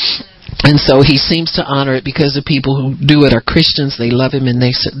alive. And so he seems to honor it because the people who do it are Christians. They love him and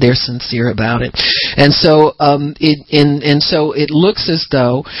they're sincere about it. And so it looks as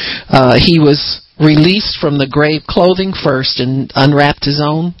though he was released from the grave clothing first and unwrapped his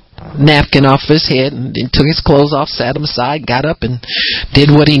own napkin off his head and took his clothes off, sat him aside, got up and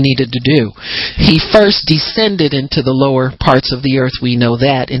did what he needed to do. He first descended into the lower parts of the earth, we know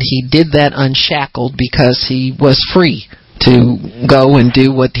that, and he did that unshackled because he was free to go and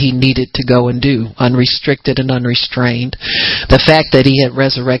do what he needed to go and do, unrestricted and unrestrained. The fact that he had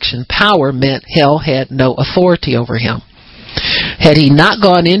resurrection power meant hell had no authority over him. Had he not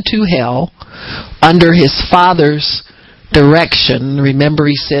gone into hell under his Father's direction, remember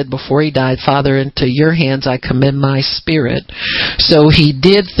he said before he died, Father, into your hands I commend my spirit. So he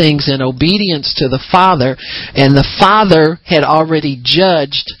did things in obedience to the Father, and the Father had already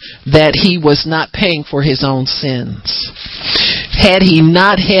judged that he was not paying for his own sins. Had he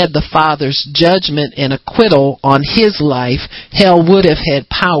not had the Father's judgment and acquittal on his life, hell would have had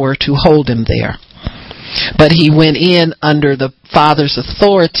power to hold him there. But he went in under the Father's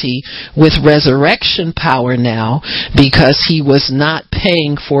authority with resurrection power now because he was not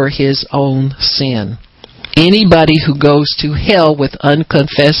paying for his own sin. Anybody who goes to hell with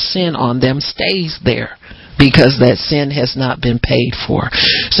unconfessed sin on them stays there because that sin has not been paid for.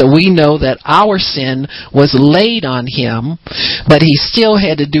 So we know that our sin was laid on him, but he still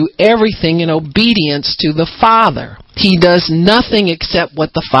had to do everything in obedience to the Father. He does nothing except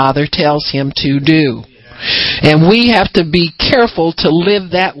what the Father tells him to do. And we have to be careful to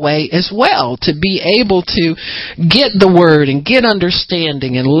live that way as well, to be able to get the Word and get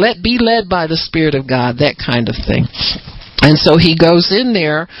understanding and be led by the Spirit of God, that kind of thing. And so he goes in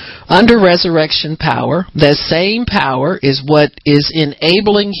there under resurrection power. That same power is what is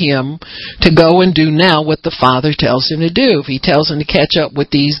enabling him to go and do now what the Father tells him to do. If he tells him to catch up with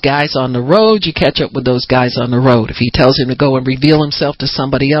these guys on the road, you catch up with those guys on the road. If he tells him to go and reveal himself to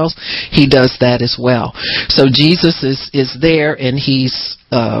somebody else, he does that as well. So Jesus is there and he's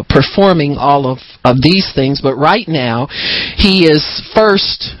performing all of these things. But right now, he is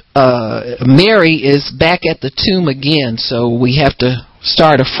first... Mary is back at the tomb again, so we have to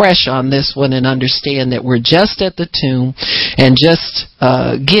start afresh on this one and understand that we're just at the tomb and just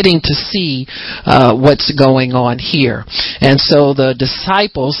getting to see what's going on here. And so the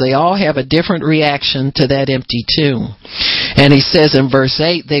disciples, they all have a different reaction to that empty tomb. And he says in verse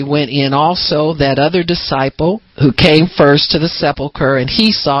 8, they went in also, that other disciple who came first to the sepulchre, and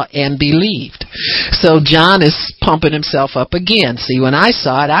he saw and believed. So John is pumping himself up again. See, when I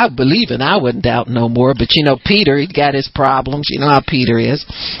saw it, I would believe it. I wouldn't doubt no more. But you know, Peter, he's got his problems. You know how Peter is.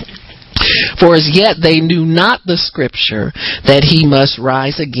 For as yet they knew not the scripture that he must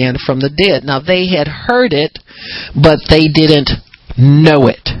rise again from the dead. Now they had heard it, but they didn't know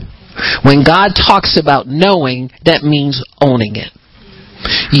it. When God talks about knowing, that means owning it.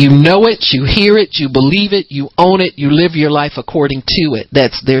 You know it, you hear it, you believe it, you own it, you live your life according to it.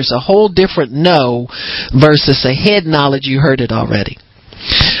 There's a whole different know versus a head knowledge, you heard it already.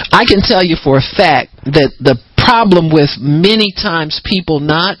 I can tell you for a fact that the problem with many times people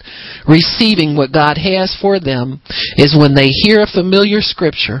not receiving what God has for them is when they hear a familiar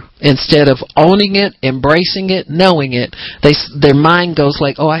scripture, instead of owning it, embracing it, knowing it, their mind goes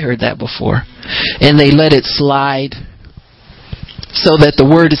like, oh, I heard that before. And they let it slide so that the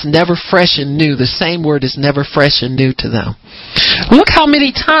word is never fresh and new. The same word is never fresh and new to them. Look how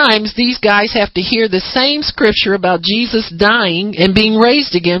many times these guys have to hear the same scripture about Jesus dying and being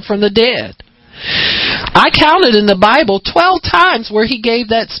raised again from the dead. I counted in the Bible 12 times where he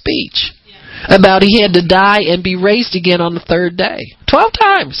gave that speech about he had to die and be raised again on the third day. 12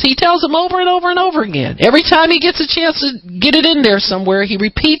 times. He tells them over and over and over again. Every time he gets a chance to get it in there somewhere, he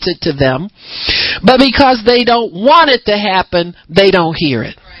repeats it to them. But because they don't want it to happen, they don't hear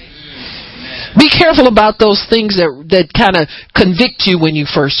it. Be careful about those things that kind of convict you when you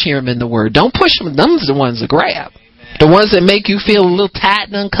first hear them in the Word. Don't push them. Those are the ones to grab. The ones that make you feel a little tight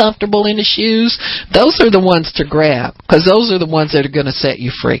and uncomfortable in the shoes, those are the ones to grab, because those are the ones that are going to set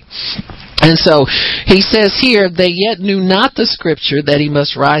you free. And so he says here, they yet knew not the scripture that he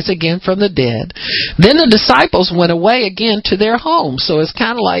must rise again from the dead. Then the disciples went away again to their homes. So it's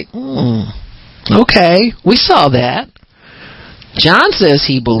kind of like, okay, we saw that. John says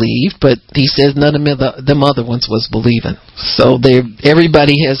he believed, but he says none of them other ones was believing. So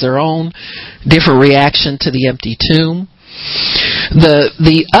everybody has their own different reaction to the empty tomb.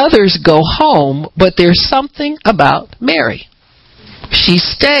 The others go home, but there's something about Mary. She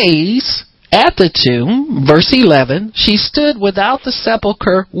stays at the tomb, verse 11, she stood without the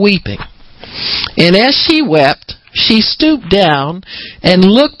sepulchre weeping. And as she wept, she stooped down and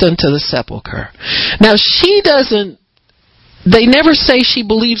looked unto the sepulchre. Now they never say she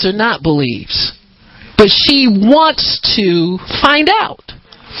believes or not believes, but she wants to find out.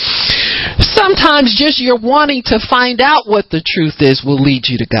 So Sometimes just your wanting to find out what the truth is will lead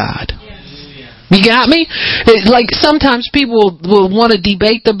you to God. You got me? Like sometimes people will want to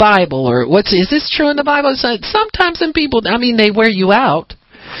debate the Bible or is this true in the Bible? Sometimes people, they wear you out.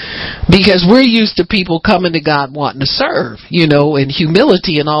 Because we're used to people coming to God wanting to serve, and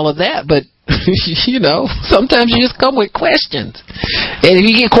humility and all of that. But, sometimes you just come with questions. And if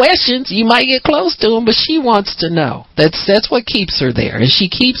you get questions, you might get close to them, but she wants to know. That's what keeps her there. And she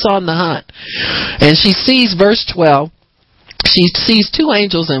keeps on the hunt. And she sees, verse 12, she sees two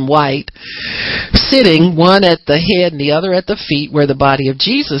angels in white sitting, one at the head and the other at the feet where the body of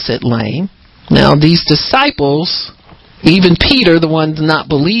Jesus had lain. Now, these disciples, even Peter, the one not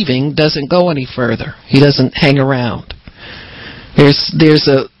believing, doesn't go any further. He doesn't hang around. There's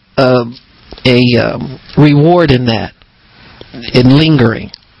a reward in that, in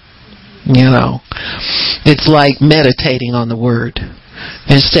lingering. It's like meditating on the Word.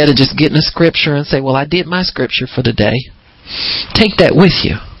 Instead of just getting a scripture and say, well, I did my scripture for the day. Take that with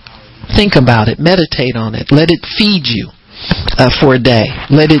you. Think about it. Meditate on it. Let it feed you for a day.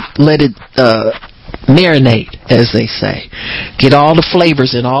 Let it marinate, as they say. Get all the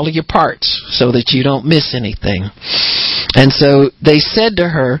flavors in all of your parts so that you don't miss anything. And so they said to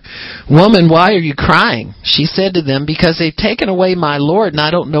her, woman, why are you crying? She said to them, because they've taken away my Lord and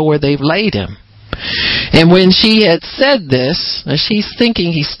I don't know where they've laid him. And when she had said this, she's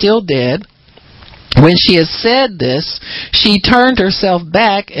thinking he's still dead. When she had said this, she turned herself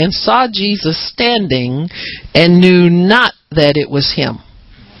back and saw Jesus standing and knew not that it was him.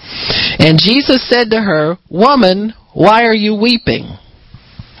 And Jesus said to her, woman, why are you weeping?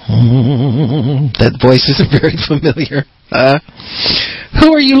 That voice is very familiar.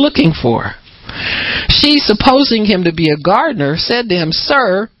 Who are you looking for? She, supposing him to be a gardener, said to him,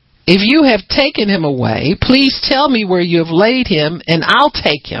 sir, if you have taken him away, please tell me where you have laid him, and I'll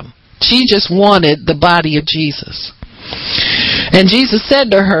take him. She just wanted the body of Jesus. And Jesus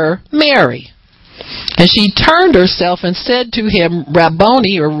said to her, Mary. And she turned herself and said to him,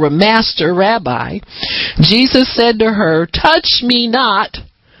 Rabboni, or Master, Rabbi. Jesus said to her, touch me not,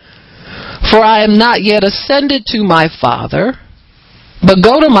 for I am not yet ascended to my Father, but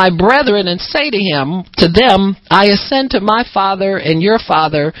go to my brethren and say to them, I ascend to my Father and your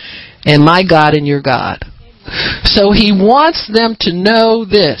Father, and my God and your God. So he wants them to know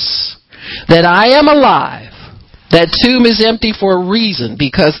this, that I am alive. That tomb is empty for a reason,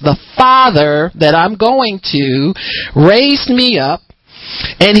 because the Father that I'm going to raised me up,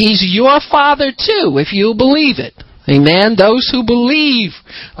 and he's your Father too, if you'll believe it. Amen. Those who believe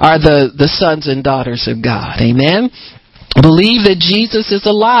are the sons and daughters of God. Amen. Believe that Jesus is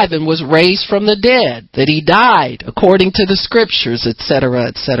alive and was raised from the dead, that he died according to the scriptures,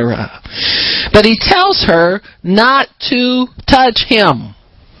 etc., etc. But he tells her not to touch him.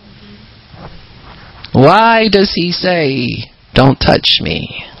 Why does he say, don't touch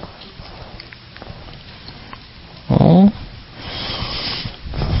me? Oh.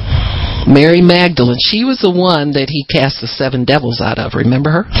 Mary Magdalene, she was the one that he cast the 7 devils out of. Remember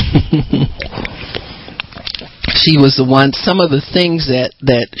her? She was the one, some of the things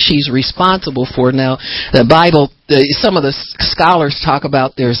that she's responsible for. Now, the Bible, some of the scholars talk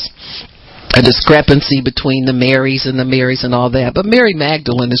about there's a discrepancy between the Marys and all that. But Mary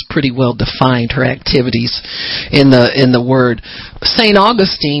Magdalene is pretty well defined, her activities in the Word. St.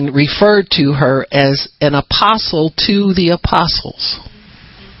 Augustine referred to her as an apostle to the apostles.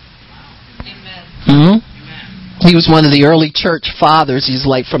 Amen. He was one of the early church fathers. He's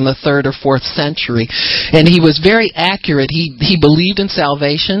like from the 3rd or 4th century. And he was very accurate. He believed in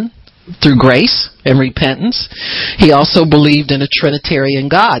salvation through grace and repentance. He also believed in a Trinitarian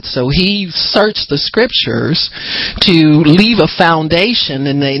God. So he searched the scriptures to leave a foundation,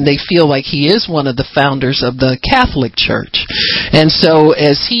 and they feel like he is one of the founders of the Catholic Church. And so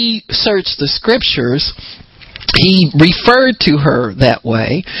as he searched the scriptures, he referred to her that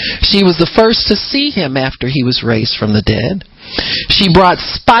way. She was the first to see him after he was raised from the dead. She brought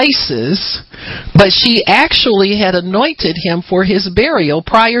spices, but she actually had anointed him for his burial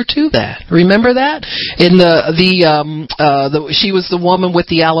prior to that. Remember that? In she was the woman with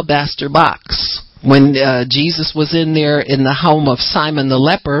the alabaster box. When Jesus was in there in the home of Simon the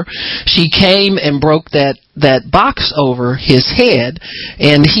leper, she came and broke that box over his head,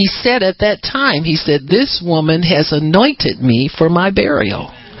 and he said at that time, he said, this woman has anointed me for my burial.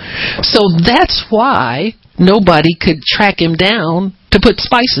 So that's why nobody could track him down to put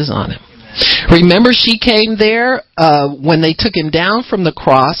spices on him. Remember, she came there when they took him down from the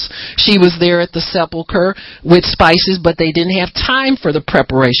cross. She was there at the sepulcher with spices, but they didn't have time for the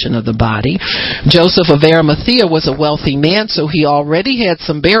preparation of the body. Joseph of Arimathea was a wealthy man, so he already had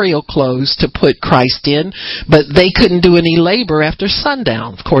some burial clothes to put Christ in, but they couldn't do any labor after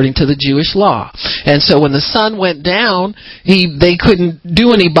sundown, according to the Jewish law. And so when the sun went down, they couldn't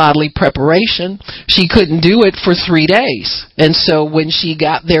do any bodily preparation. She couldn't do it for 3 days. And so when she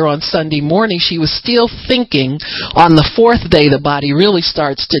got there on Sunday morning, she was still thinking on the 4th day the body really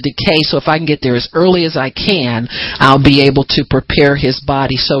starts to decay, so if I can get there as early as I can, I'll be able to prepare his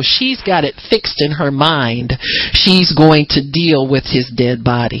body. So she's got it fixed in her mind. She's going to deal with his dead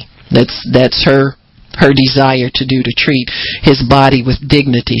body. That's her desire to treat his body with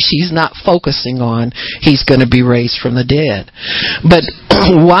dignity. She's not focusing on he's going to be raised from the dead. But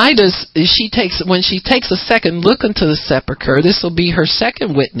when she takes a second look into the sepulcher, this will be her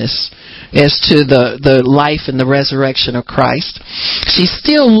second witness as to the life and the resurrection of Christ. She's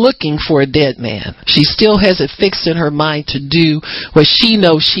still looking for a dead man. She still has it fixed in her mind to do what she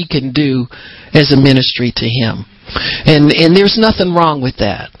knows she can do as a ministry to him. And there's nothing wrong with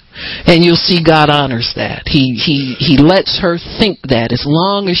that. And you'll see God honors that. He lets her think that as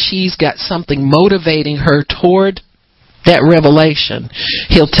long as she's got something motivating her toward that revelation,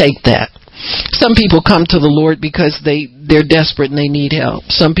 he'll take that. Some people come to the Lord because they're desperate and they need help.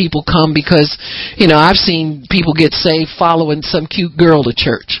 Some people come because, I've seen people get saved following some cute girl to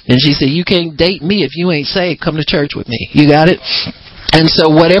church. And she said, you can't date me if you ain't saved. Come to church with me. You got it? And so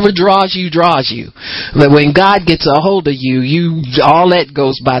whatever draws you. But when God gets a hold of you, all that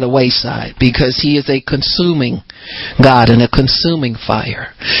goes by the wayside, because he is a consuming God and a consuming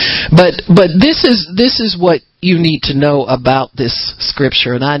fire. But this is what you need to know about this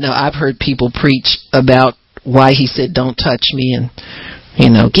scripture. And I know I've heard people preach about why he said, don't touch me,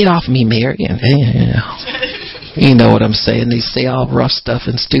 and, get off me, Mary. And, you know what I'm saying. They say all rough stuff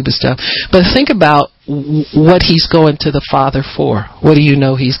and stupid stuff. But think about what he's going to the Father for. What do you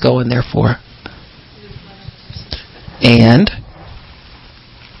know he's going there for? And?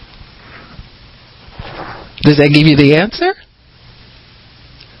 Does that give you the answer?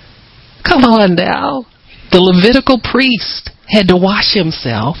 Come on now. The Levitical priest had to wash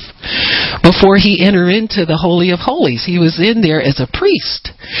himself before he entered into the Holy of Holies. He was in there as a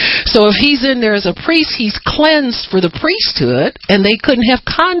priest. So if he's in there as a priest, he's cleansed for the priesthood, and they couldn't have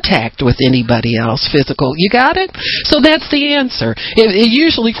contact with anybody else physical. You got it? So that's the answer. It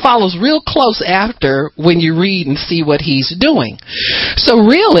usually follows real close after when you read and see what he's doing. So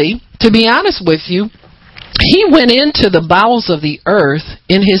really, to be honest with you, he went into the bowels of the earth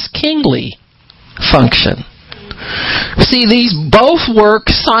in his kingly function. See, these both work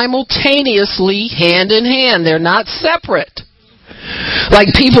simultaneously, hand in hand. They're not separate.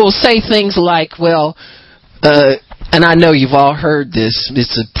 Like people say things like, well, and I know you've all heard this.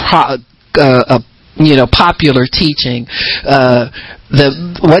 It's a popular teaching.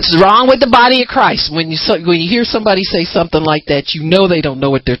 What's wrong with the body of Christ? When you hear somebody say something like that, you know they don't know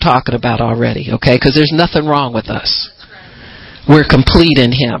what they're talking about already. Okay, because there's nothing wrong with us. We're complete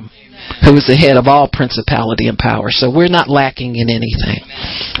in him, who is the head of all principality and power. So we're not lacking in anything.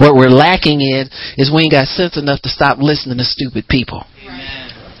 What we're lacking in is we ain't got sense enough to stop listening to stupid people.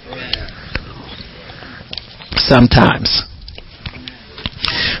 Sometimes.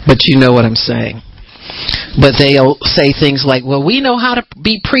 But you know what I'm saying. But they'll say things like, well, we know how to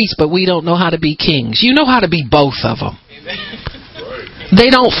be priests, but we don't know how to be kings. You know how to be both of them. They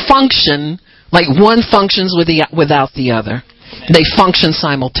don't function like one functions without the other. They function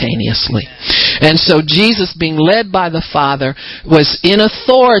simultaneously. And so Jesus, being led by the Father, was in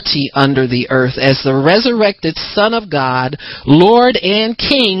authority under the earth as the resurrected Son of God, Lord and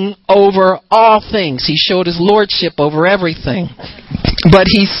King over all things. He showed his lordship over everything. But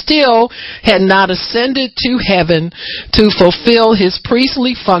he still had not ascended to heaven to fulfill his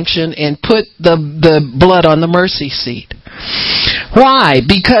priestly function and put the blood on the mercy seat. Why?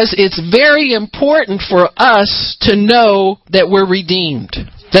 Because it's very important for us to know that we're redeemed.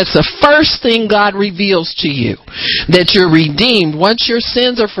 That's the first thing God reveals to you, that you're redeemed. Once your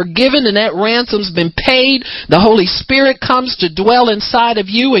sins are forgiven and that ransom's been paid, the Holy Spirit comes to dwell inside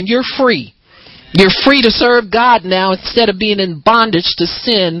of you and you're free. You're free to serve God now instead of being in bondage to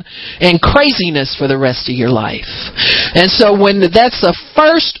sin and craziness for the rest of your life. And so that's the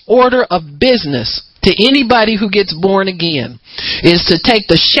first order of business to anybody who gets born again, is to take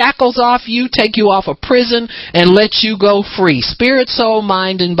the shackles off you, take you off of prison, and let you go free. Spirit, soul,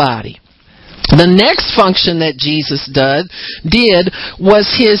 mind, and body. The next function that Jesus did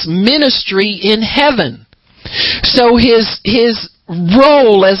was his ministry in heaven. So his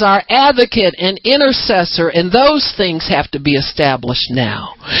role as our advocate and intercessor, and those things have to be established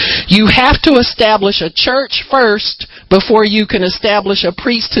now. You have to establish a church first before you can establish a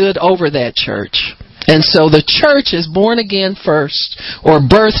priesthood over that church. And so the church is born again first, or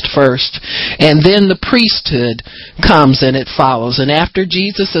birthed first, and then the priesthood comes and it follows. And after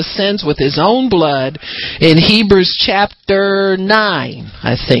Jesus ascends with his own blood, in Hebrews chapter 9,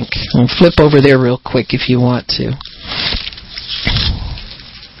 I think. I'll flip over there real quick if you want to.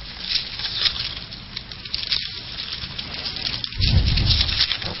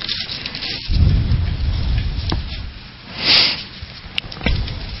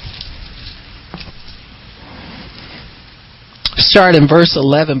 Start in verse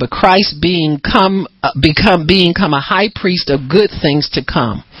 11. But Christ being come a high priest of good things to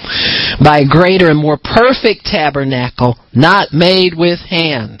come, by a greater and more perfect tabernacle, not made with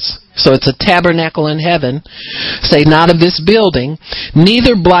hands. So it's a tabernacle in heaven. Say, not of this building,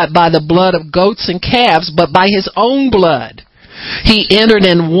 neither by the blood of goats and calves, but by his own blood. He entered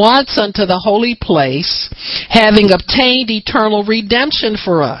in once unto the holy place, having obtained eternal redemption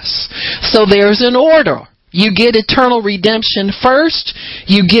for us. So there's an order. You get eternal redemption first,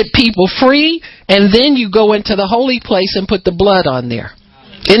 you get people free, and then you go into the holy place and put the blood on there.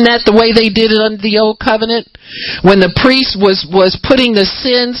 Isn't that the way they did it under the old covenant? When the priest was putting the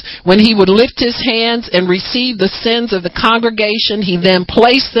sins, when he would lift his hands and receive the sins of the congregation, he then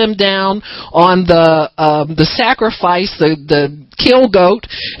placed them down on the sacrifice, the kill goat,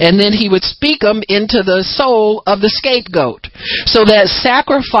 and then he would speak them into the soul of the scapegoat. So that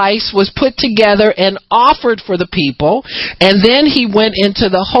sacrifice was put together and offered for the people, and then he went into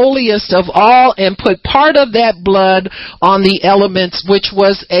the holiest of all and put part of that blood on the elements, which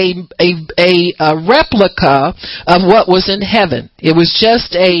was a replica of what was in heaven. It was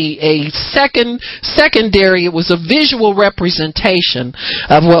just a secondary, it was a visual representation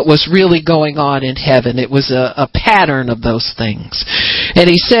of what was really going on in heaven. It was a pattern of those things. And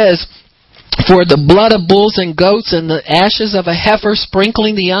he says, for the blood of bulls and goats and the ashes of a heifer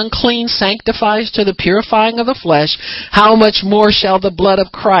sprinkling the unclean sanctifies to the purifying of the flesh, how much more shall the blood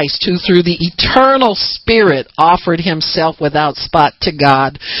of Christ, who through the eternal Spirit offered himself without spot to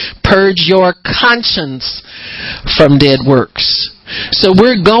God, purge your conscience from dead works. So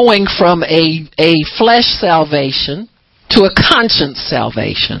we're going from a flesh salvation to a conscience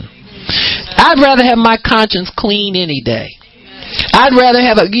salvation. I'd rather have my conscience clean any day. I'd rather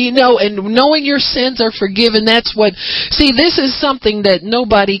have and knowing your sins are forgiven, that's what, see, this is something that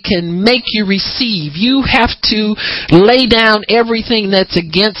nobody can make you receive. You have to lay down everything that's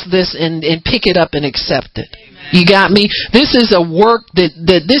against this and pick it up and accept it. You got me? This is a work that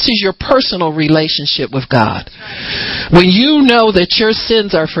this is your personal relationship with God. When you know that your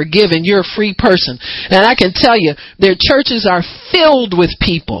sins are forgiven, you're a free person. And I can tell you, their churches are filled with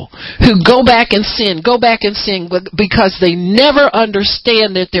people who go back and sin because they never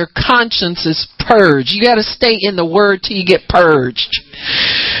understand that their conscience is purged. You got to stay in the Word till you get purged.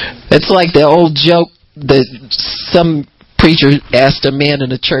 It's like the old joke that some preacher asked a man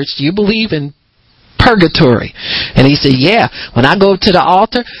in a church, do you believe in purgatory? And he said, yeah, when I go to the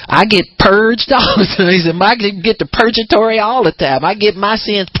altar, I get purged all the time. He said, I get to purgatory all the time. I get my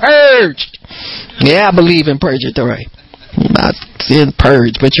sins purged. Yeah, I believe in purgatory. My sin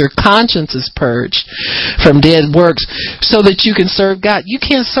purged, but your conscience is purged from dead works so that you can serve God. You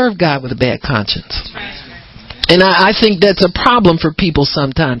can't serve God with a bad conscience. And I think that's a problem for people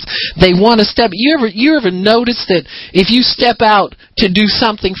sometimes. They want to step. You ever notice that if you step out to do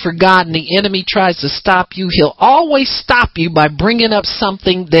something for God and the enemy tries to stop you, he'll always stop you by bringing up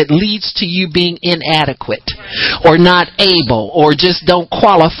something that leads to you being inadequate or not able or just don't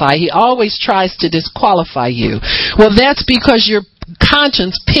qualify. He always tries to disqualify you. Well, that's because your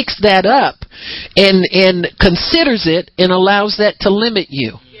conscience picks that up and considers it and allows that to limit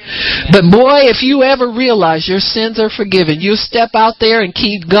you. But boy, if you ever realize your sins are forgiven, you'll step out there and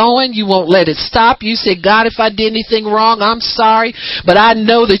keep going. You won't let it stop. You say, God, if I did anything wrong, I'm sorry. But I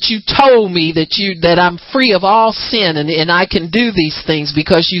know that you told me that I'm free of all sin and I can do these things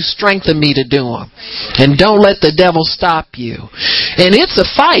because you strengthen me to do them. And don't let the devil stop you. And it's a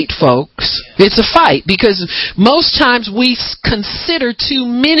fight, folks. It's a fight because most times we consider too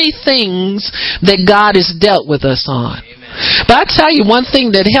many things that God has dealt with us on. But I tell you one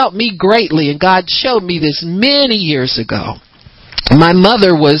thing that helped me greatly, and God showed me this many years ago. my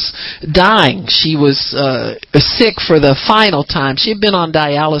mother was dying. She was sick for the final time. She had been on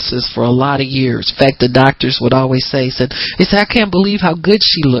dialysis for a lot of years. In fact, the doctors would always say, I can't believe how good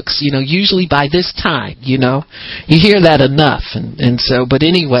she looks. Usually by this time, you hear that enough. And so, but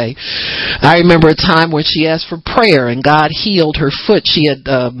anyway, I remember a time when she asked for prayer and God healed her foot. She had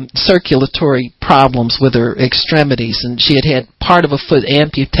circulatory problems with her extremities, and she had part of a foot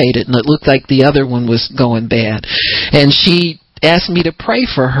amputated, and it looked like the other one was going bad. And she asked me to pray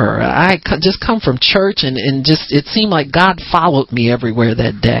for her. I just come from church, and just it seemed like God followed me everywhere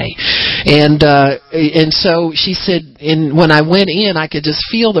that day. And so she said, and when I went in, I could just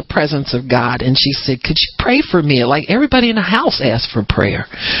feel the presence of God. And she said, could you pray for me? Like everybody in the house asked for prayer.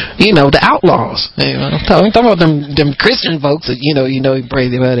 The outlaws. I'm talking about them Christian folks that, you pray,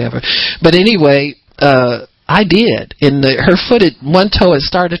 whatever. But anyway, I did. And her foot, one toe had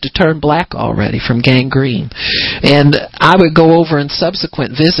started to turn black already from gangrene. And I would go over in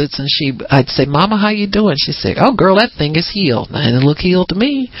subsequent visits, and I'd say, Mama, how you doing? She'd say, oh, girl, that thing is healed. And it didn't look healed to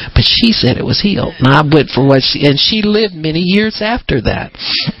me, but she said it was healed. And I went for and she lived many years after that.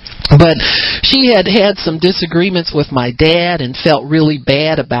 But she had some disagreements with my dad and felt really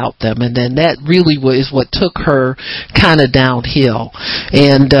bad about them. And then that really was what took her kind of downhill.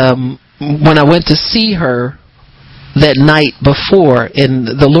 And when I went to see her that night before, and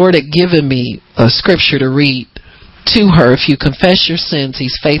the Lord had given me a scripture to read to her, if you confess your sins,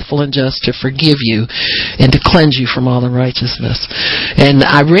 He's faithful and just to forgive you and to cleanse you from all unrighteousness. And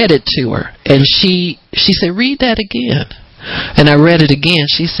I read it to her, and she said, read that again. And I read it again.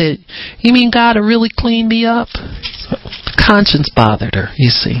 She said, you mean God will really clean me up? Conscience bothered her, you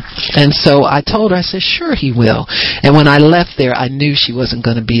see. And so I told her, I said, sure He will. And when I left there, I knew she wasn't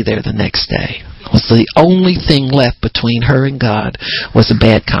going to be there the next day. Was the only thing left between her and God was a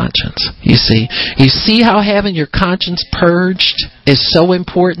bad conscience. You see how having your conscience purged is so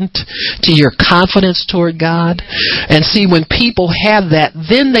important to your confidence toward God. And see, when people have that,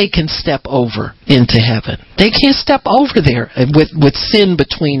 then they can step over into heaven. They can't step over there with sin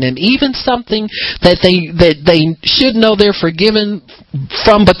between them, even something that they should know they're forgiven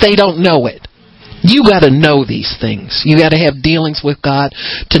from, but they don't know it. You got to know these things. You got to have dealings with God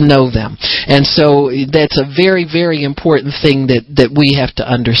to know them. And so that's a very, very important thing that we have to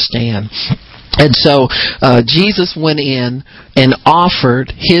understand. And so Jesus went in and offered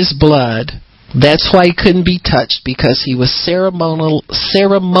His blood. That's why He couldn't be touched, because He was ceremonially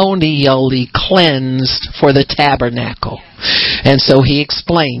cleansed for the tabernacle. And so He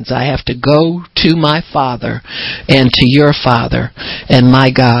explains, I have to go to my Father and to your Father and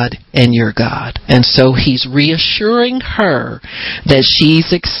my God and your God. And so He's reassuring her that she's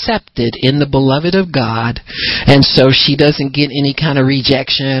accepted in the beloved of God, and so she doesn't get any kind of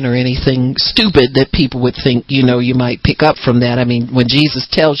rejection or anything stupid that people would think, you might pick up from that. I mean, when Jesus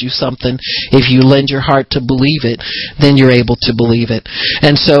tells you something, if you lend your heart to believe it, then you're able to believe it.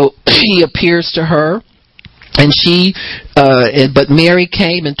 And so He appears to her. And but Mary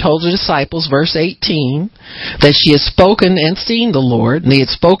came and told the disciples, verse 18, that she had spoken and seen the Lord, and He had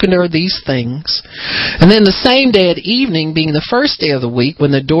spoken to her these things. And then the same day at evening, being the first day of the week,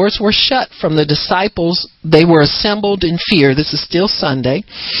 when the doors were shut from the disciples, they were assembled in fear. This is still Sunday.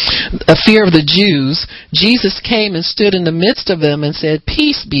 A fear of the Jews. Jesus came and stood in the midst of them and said,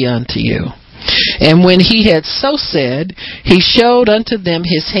 peace be unto you. And when He had so said, He showed unto them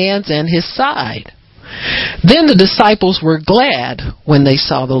His hands and His side. Then the disciples were glad when they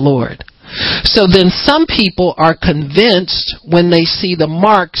saw the Lord. So then some people are convinced when they see the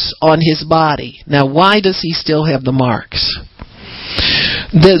marks on His body. Now, why does He still have the marks?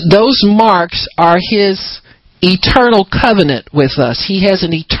 Those marks are His eternal covenant with us. He has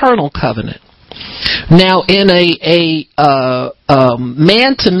an eternal covenant. Now, in a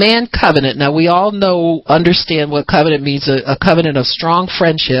man-to-man covenant, now we all understand what covenant means, a covenant of strong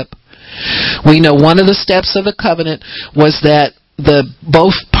friendship. We know one of the steps of the covenant was that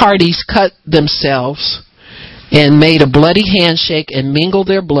both parties cut themselves and made a bloody handshake and mingled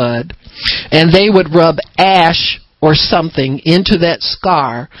their blood, and they would rub ash or something into that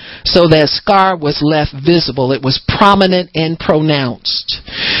scar, so that scar was left visible. It was prominent and pronounced.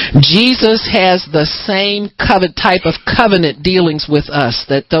 Jesus has the same type of covenant dealings with us,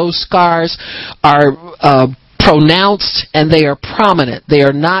 that those scars are pronounced and they are prominent. They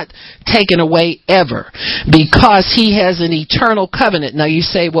are not taken away ever, because He has an eternal covenant. Now you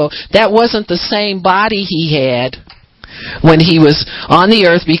say, well, that wasn't the same body He had when he was on the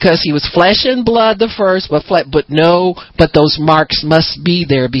earth, because he was flesh and blood the first, but those marks must be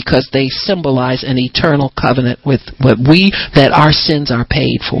there because they symbolize an eternal covenant with that our sins are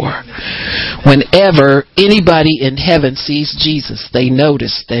paid for. Whenever anybody in heaven sees Jesus, they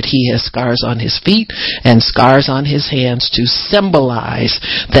notice that he has scars on his feet and scars on his hands to symbolize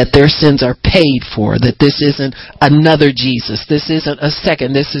that their sins are paid for, that this isn't another Jesus, this isn't a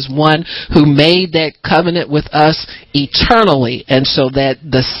second, this is one who made that covenant with us eternally, and so that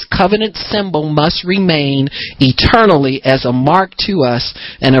the covenant symbol must remain eternally as a mark to us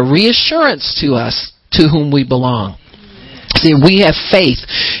and a reassurance to us to whom we belong. See, we have faith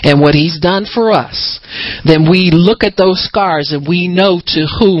in what he's done for us, then we look at those scars and we know to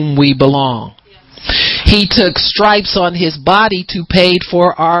whom we belong. He took stripes on his body to pay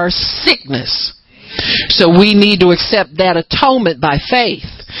for our sickness. So we need to accept that atonement by faith.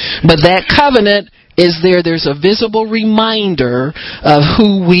 But that covenant is there. There's a visible reminder of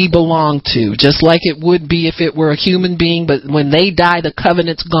who we belong to, just like it would be if it were a human being. But when they die, the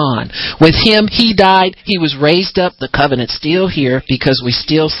covenant's gone. With him, he died, he was raised up, the covenant's still here because we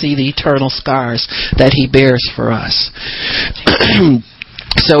still see the eternal scars that he bears for us.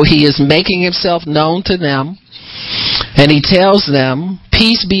 So he is making himself known to them, and he tells them,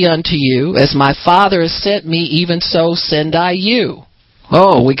 peace be unto you, as my Father has sent me, even so send I you.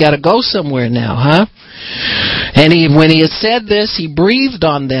 Oh, we got to go somewhere now, huh? And when he had said this, he breathed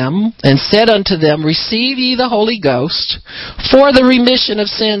on them and said unto them, receive ye the Holy Ghost for the remission of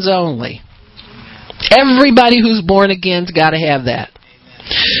sins only. Everybody who's born again's got to have that.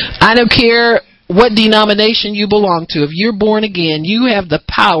 I don't care what denomination you belong to. If you're born again, you have the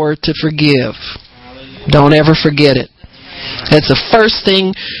power to forgive. Don't ever forget it. That's the first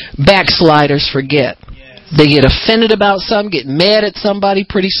thing backsliders forget. They get offended about something, get mad at somebody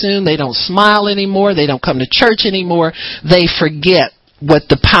pretty soon. They don't smile anymore. They don't come to church anymore. They forget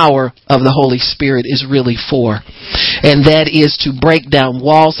what the power of the Holy Spirit is really for. And that is to break down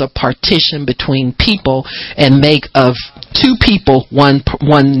walls of partition between people and make of two people one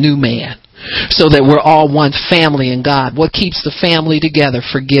new man. So that we're all one family in God. What keeps the family together?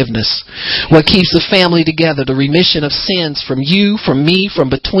 Forgiveness. What keeps the family together? The remission of sins from you, from me, from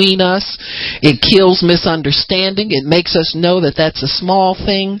between us. It kills misunderstanding. It makes us know that that's a small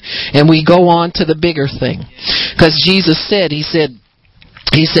thing, and we go on to the bigger thing. Because Jesus said, He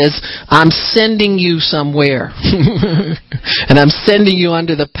says, I'm sending you somewhere. And I'm sending you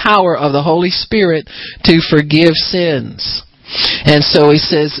under the power of the Holy Spirit to forgive sins. And so he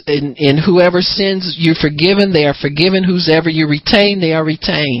says, in whoever sins you're forgiven, they are forgiven. Whosoever you retain, they are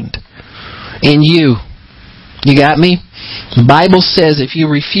retained. In you. You got me? The Bible says if you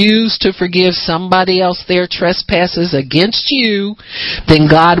refuse to forgive somebody else their trespasses against you,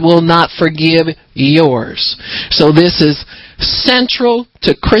 then God will not forgive yours. So this is central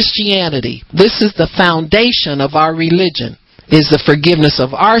to Christianity. This is the foundation of our religion. Is the forgiveness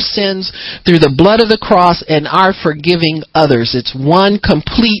of our sins through the blood of the cross and our forgiving others. It's one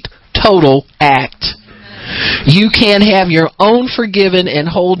complete, total act. You can't have your own forgiven and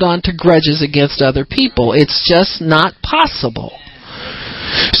hold on to grudges against other people. It's just not possible.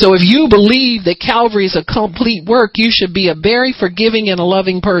 So if you believe that Calvary is a complete work, you should be a very forgiving and a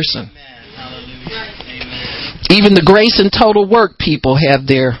loving person. Even the grace and total work people have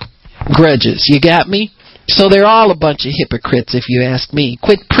their grudges. You got me? So they're all a bunch of hypocrites, if you ask me.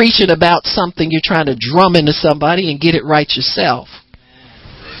 Quit preaching about something you're trying to drum into somebody and get it right yourself.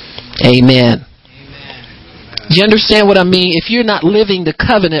 Amen. Do you understand what I mean? If you're not living the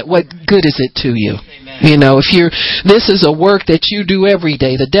covenant, what good is it to you? You know, this is a work that you do every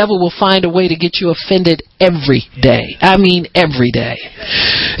day. The devil will find a way to get you offended every day. I mean every day.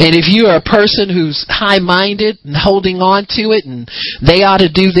 And if you are a person who's high-minded and holding on to it and they ought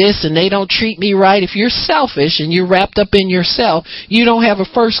to do this and they don't treat me right, if you're selfish and you're wrapped up in yourself, you don't have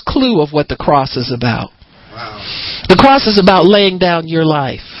a first clue of what the cross is about. Wow. The cross is about laying down your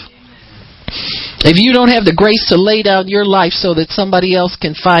life. If you don't have the grace to lay down your life so that somebody else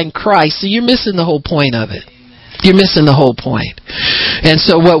can find Christ, so you're missing the whole point of it. You're missing the whole point. And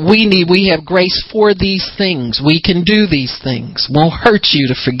so what we need, we have grace for these things. We can do these things. It won't hurt you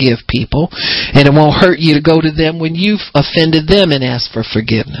to forgive people, and it won't hurt you to go to them when you've offended them and ask for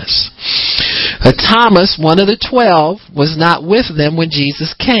forgiveness. Thomas, one of the 12, was not with them when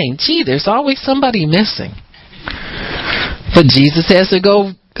Jesus came. Gee, there's always somebody missing. But Jesus has to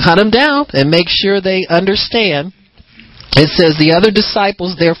go hunt them down and make sure they understand. It says, the other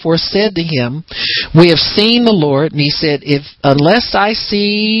disciples therefore said to him, we have seen the Lord. And he said, unless I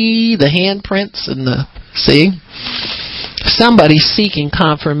see the handprints and somebody's seeking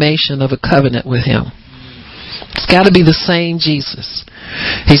confirmation of a covenant with him. It's got to be the same Jesus.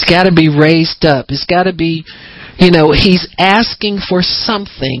 He's got to be raised up. It's got to be, he's asking for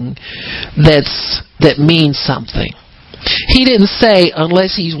something that means something. He didn't say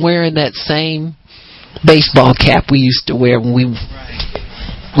unless he's wearing that same baseball cap we used to wear when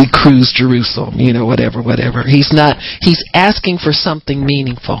we cruised Jerusalem, whatever. He's asking for something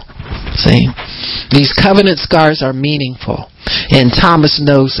meaningful. See? These covenant scars are meaningful. And Thomas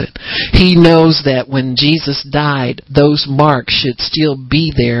knows it. He knows that when Jesus died, those marks should still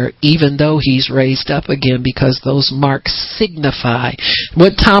be there even though he's raised up again, because those marks signify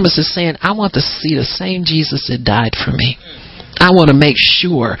what Thomas is saying. I want to see the same Jesus that died for me. I want to make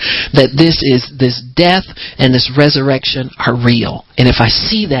sure that this death and this resurrection are real. And if I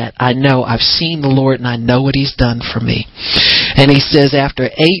see that, I know I've seen the Lord and I know what he's done for me. And he says, after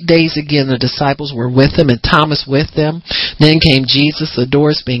 8 days again, the disciples were with him and Thomas with them. Then came Jesus, the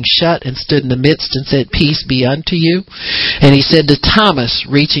doors being shut, and stood in the midst and said, "Peace be unto you." And he said to Thomas,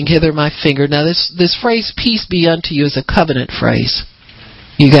 reaching hither my finger. Now this phrase, "peace be unto you," is a covenant phrase.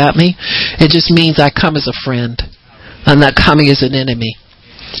 You got me? It just means I come as a friend. I'm not coming as an enemy.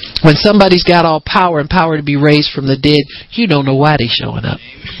 When somebody's got all power and power to be raised from the dead, you don't know why they're showing up.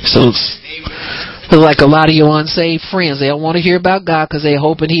 So it's like a lot of your unsaved friends. They don't want to hear about God because they're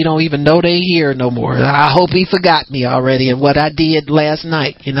hoping he don't even know they're here no more. I hope he forgot me already and what I did last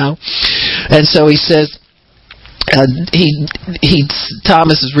night, And so he says, he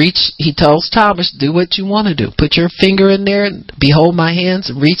tells Thomas, do what you want to do. Put your finger in there and behold my hands,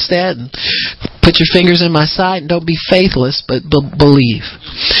 and reach that and put your fingers in my side, and don't be faithless, but believe.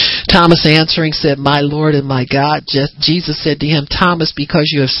 Thomas answering said, "My Lord and my God." Jesus said to him, "Thomas, because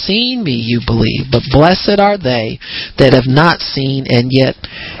you have seen me, you believe. But blessed are they that have not seen and yet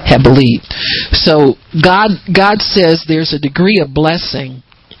have believed." So God says there's a degree of blessing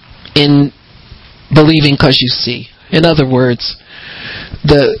in believing because you see. In other words,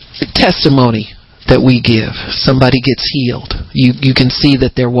 the testimony that we give, somebody gets healed. You can see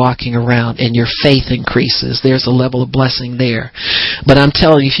that they're walking around and your faith increases. There's a level of blessing there. But I'm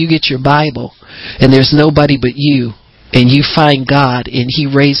telling you, if you get your Bible and there's nobody but you, and you find God and he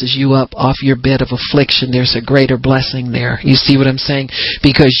raises you up off your bed of affliction, there's a greater blessing there. You see what I'm saying?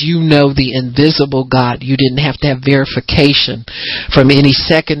 Because you know the invisible God. You didn't have to have verification from any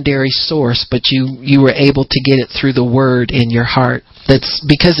secondary source, but you were able to get it through the word in your heart. That's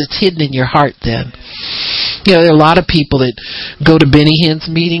because it's hidden in your heart then. There are a lot of people that go to Benny Hinn's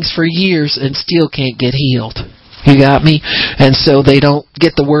meetings for years and still can't get healed. You got me? And so they don't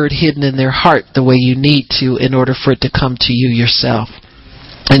get the word hidden in their heart the way you need to in order for it to come to you yourself.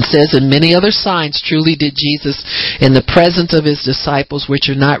 And says, "And many other signs truly did Jesus in the presence of his disciples, which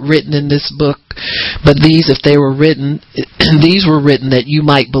are not written in this book. But these, if they were written, these were written that you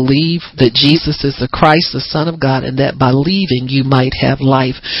might believe that Jesus is the Christ, the Son of God, and that by believing you might have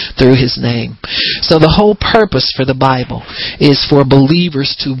life through his name." So the whole purpose for the Bible is for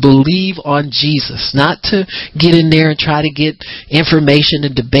believers to believe on Jesus, not to get in there and try to get information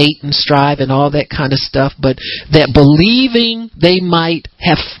and debate and strive and all that kind of stuff, but that believing they might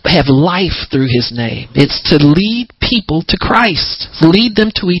have life through his name. It's to lead people to Christ, lead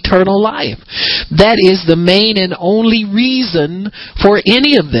them to eternal life. That is the main and only reason for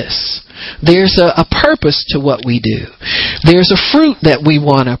any of this. There's a purpose to what we do. There's a fruit that we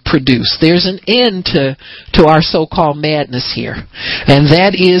want to produce. There's an end to our so-called madness here. And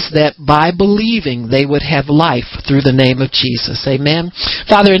that is that by believing they would have life through the name of Jesus. Amen.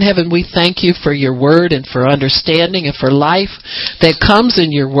 Father in heaven, we thank you for your word and for understanding and for life that comes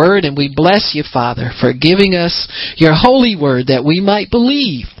in your word. And we bless you, Father, for giving us your holy word that we might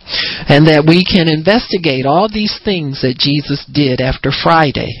believe. And that we can investigate all these things that Jesus did after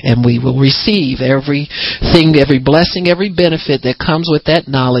Friday. And we will receive everything, every blessing, every benefit that comes with that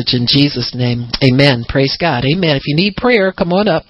knowledge in Jesus' name. Amen. Praise God. Amen. If you need prayer, come on up.